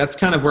that's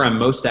kind of where I'm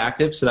most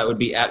active. So that would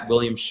be at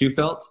William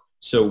Shewfelt.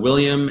 So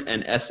William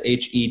and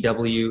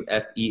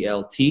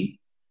SHEWFELT.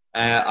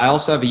 I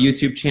also have a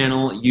YouTube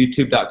channel,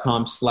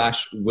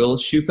 youtube.com/Will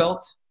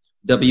Shewfelt,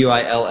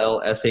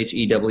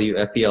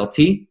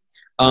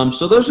 WILLSHEWFELT.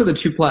 So those are the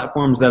two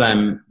platforms that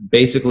I'm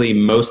basically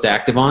most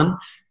active on.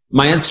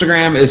 My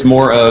Instagram is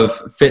more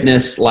of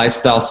fitness,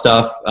 lifestyle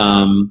stuff.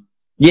 I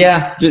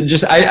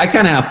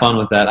kind of have fun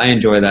with that. I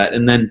enjoy that.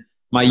 And then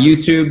my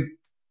YouTube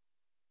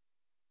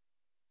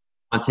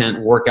content,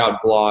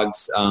 workout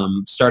vlogs,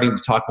 starting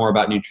to talk more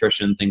about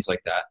nutrition, things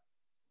like that.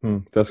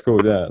 That's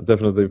cool. Yeah,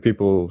 definitely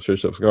people should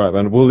subscribe.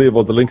 And we'll leave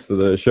all the links to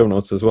the show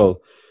notes as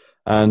well.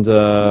 And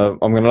I'm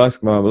going to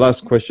ask my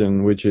last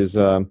question, which is,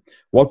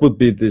 what would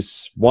be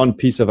this one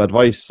piece of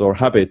advice or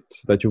habit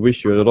that you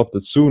wish you had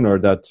adopted sooner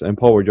that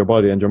empowered your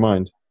body and your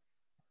mind?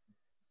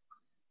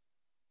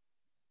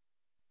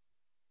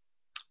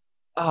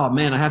 Oh,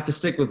 man, I have to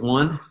stick with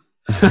one.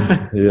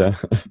 Yeah.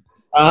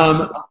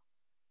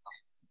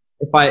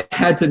 If I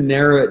had to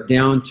narrow it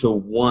down to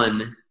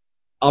one,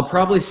 I'll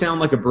probably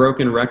sound like a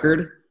broken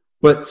record,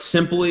 but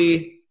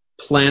simply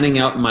planning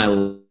out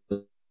my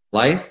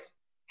life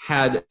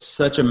had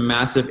such a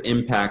massive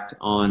impact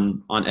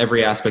on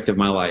every aspect of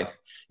my life.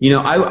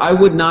 I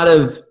would not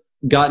have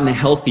gotten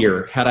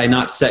healthier had I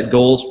not set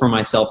goals for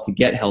myself to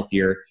get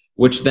healthier,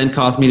 which then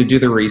caused me to do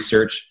the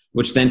research,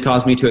 which then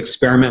caused me to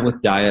experiment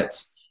with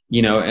diets,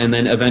 and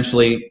then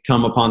eventually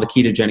come upon the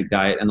ketogenic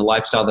diet and the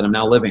lifestyle that I'm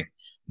now living.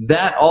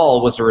 That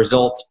all was a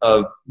result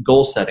of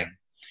goal setting.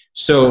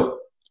 So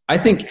I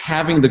think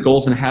having the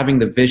goals and having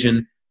the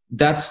vision,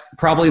 that's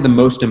probably the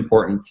most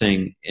important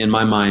thing in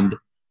my mind.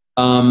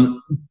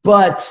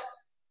 But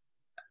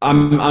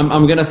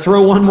I'm going to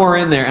throw one more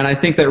in there, and I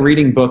think that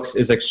reading books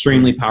is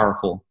extremely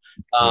powerful.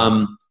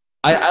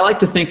 I like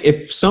to think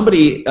if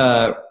somebody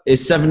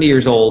is 70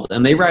 years old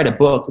and they write a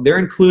book, they're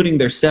including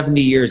their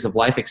 70 years of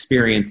life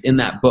experience in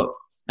that book.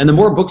 And the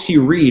more books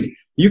you read,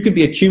 you could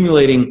be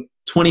accumulating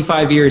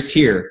 25 years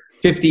here,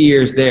 50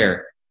 years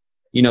there,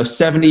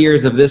 70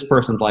 years of this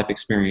person's life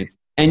experience.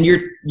 And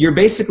you're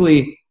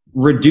basically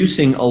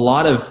reducing a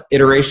lot of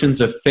iterations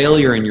of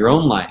failure in your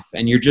own life,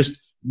 and you're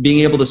just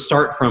being able to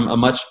start from a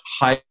much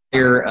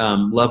higher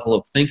level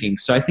of thinking.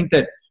 So I think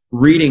that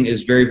reading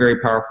is very, very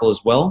powerful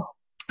as well.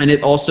 And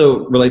it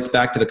also relates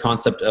back to the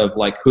concept of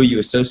like who you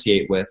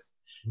associate with,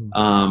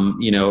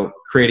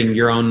 creating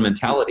your own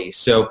mentality.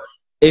 So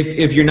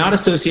if you're not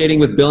associating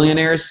with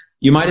billionaires,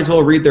 you might as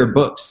well read their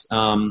books.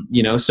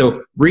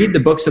 So read the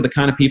books of the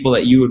kind of people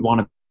that you would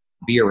want to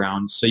be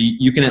around, so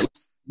you can at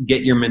least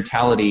get your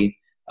mentality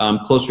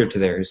closer to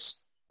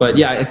theirs. But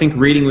yeah, I think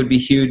reading would be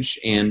huge,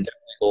 and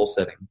goal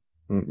setting.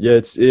 Yeah,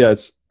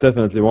 it's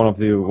definitely one of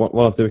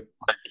the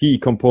key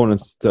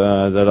components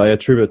that I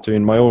attribute to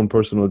in my own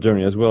personal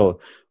journey as well,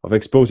 of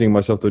exposing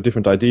myself to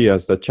different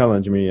ideas that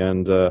challenge me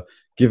and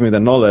give me the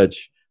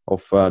knowledge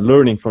of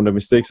learning from the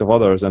mistakes of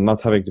others and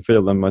not having to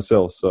fail them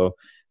myself. So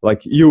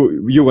like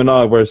you and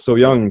I were so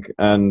young,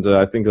 and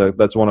I think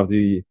that's one of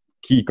the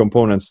key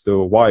components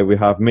to why we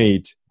have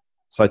made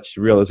such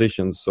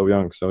realizations so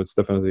young. So it's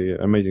definitely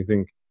an amazing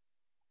thing.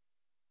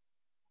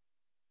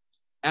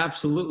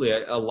 Absolutely.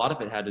 A lot of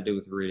it had to do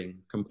with reading.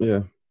 Completely.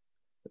 Yeah.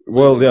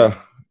 Well, yeah,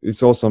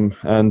 it's awesome.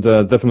 And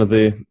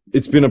definitely,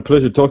 it's been a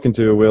pleasure talking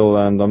to you, Will.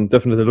 And I'm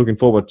definitely looking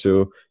forward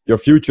to your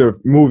future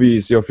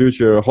movies, your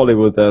future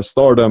Hollywood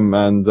stardom.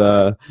 And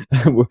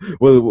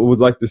would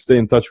like to stay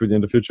in touch with you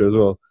in the future as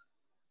well.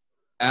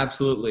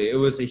 Absolutely. It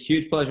was a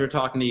huge pleasure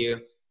talking to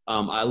you.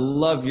 I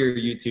love your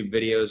YouTube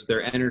videos.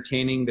 They're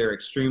entertaining. They're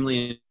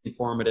extremely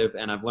informative,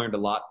 and I've learned a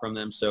lot from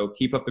them. So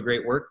keep up the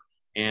great work,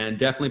 and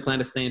definitely plan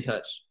to stay in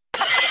touch.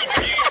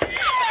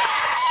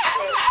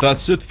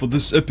 That's it for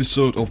this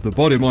episode of the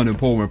Body Mind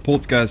Empowerment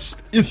Podcast.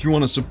 If you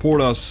want to support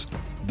us,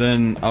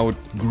 then I would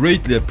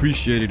greatly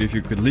appreciate it if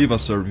you could leave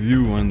us a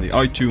review on the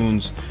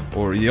iTunes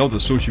or the other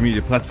social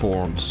media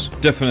platforms.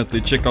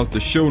 Definitely check out the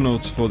show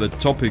notes for the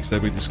topics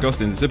that we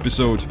discussed in this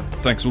episode.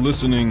 Thanks for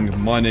listening.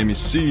 My name is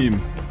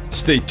Siim.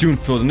 Stay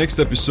tuned for the next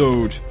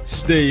episode.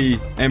 Stay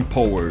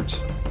empowered.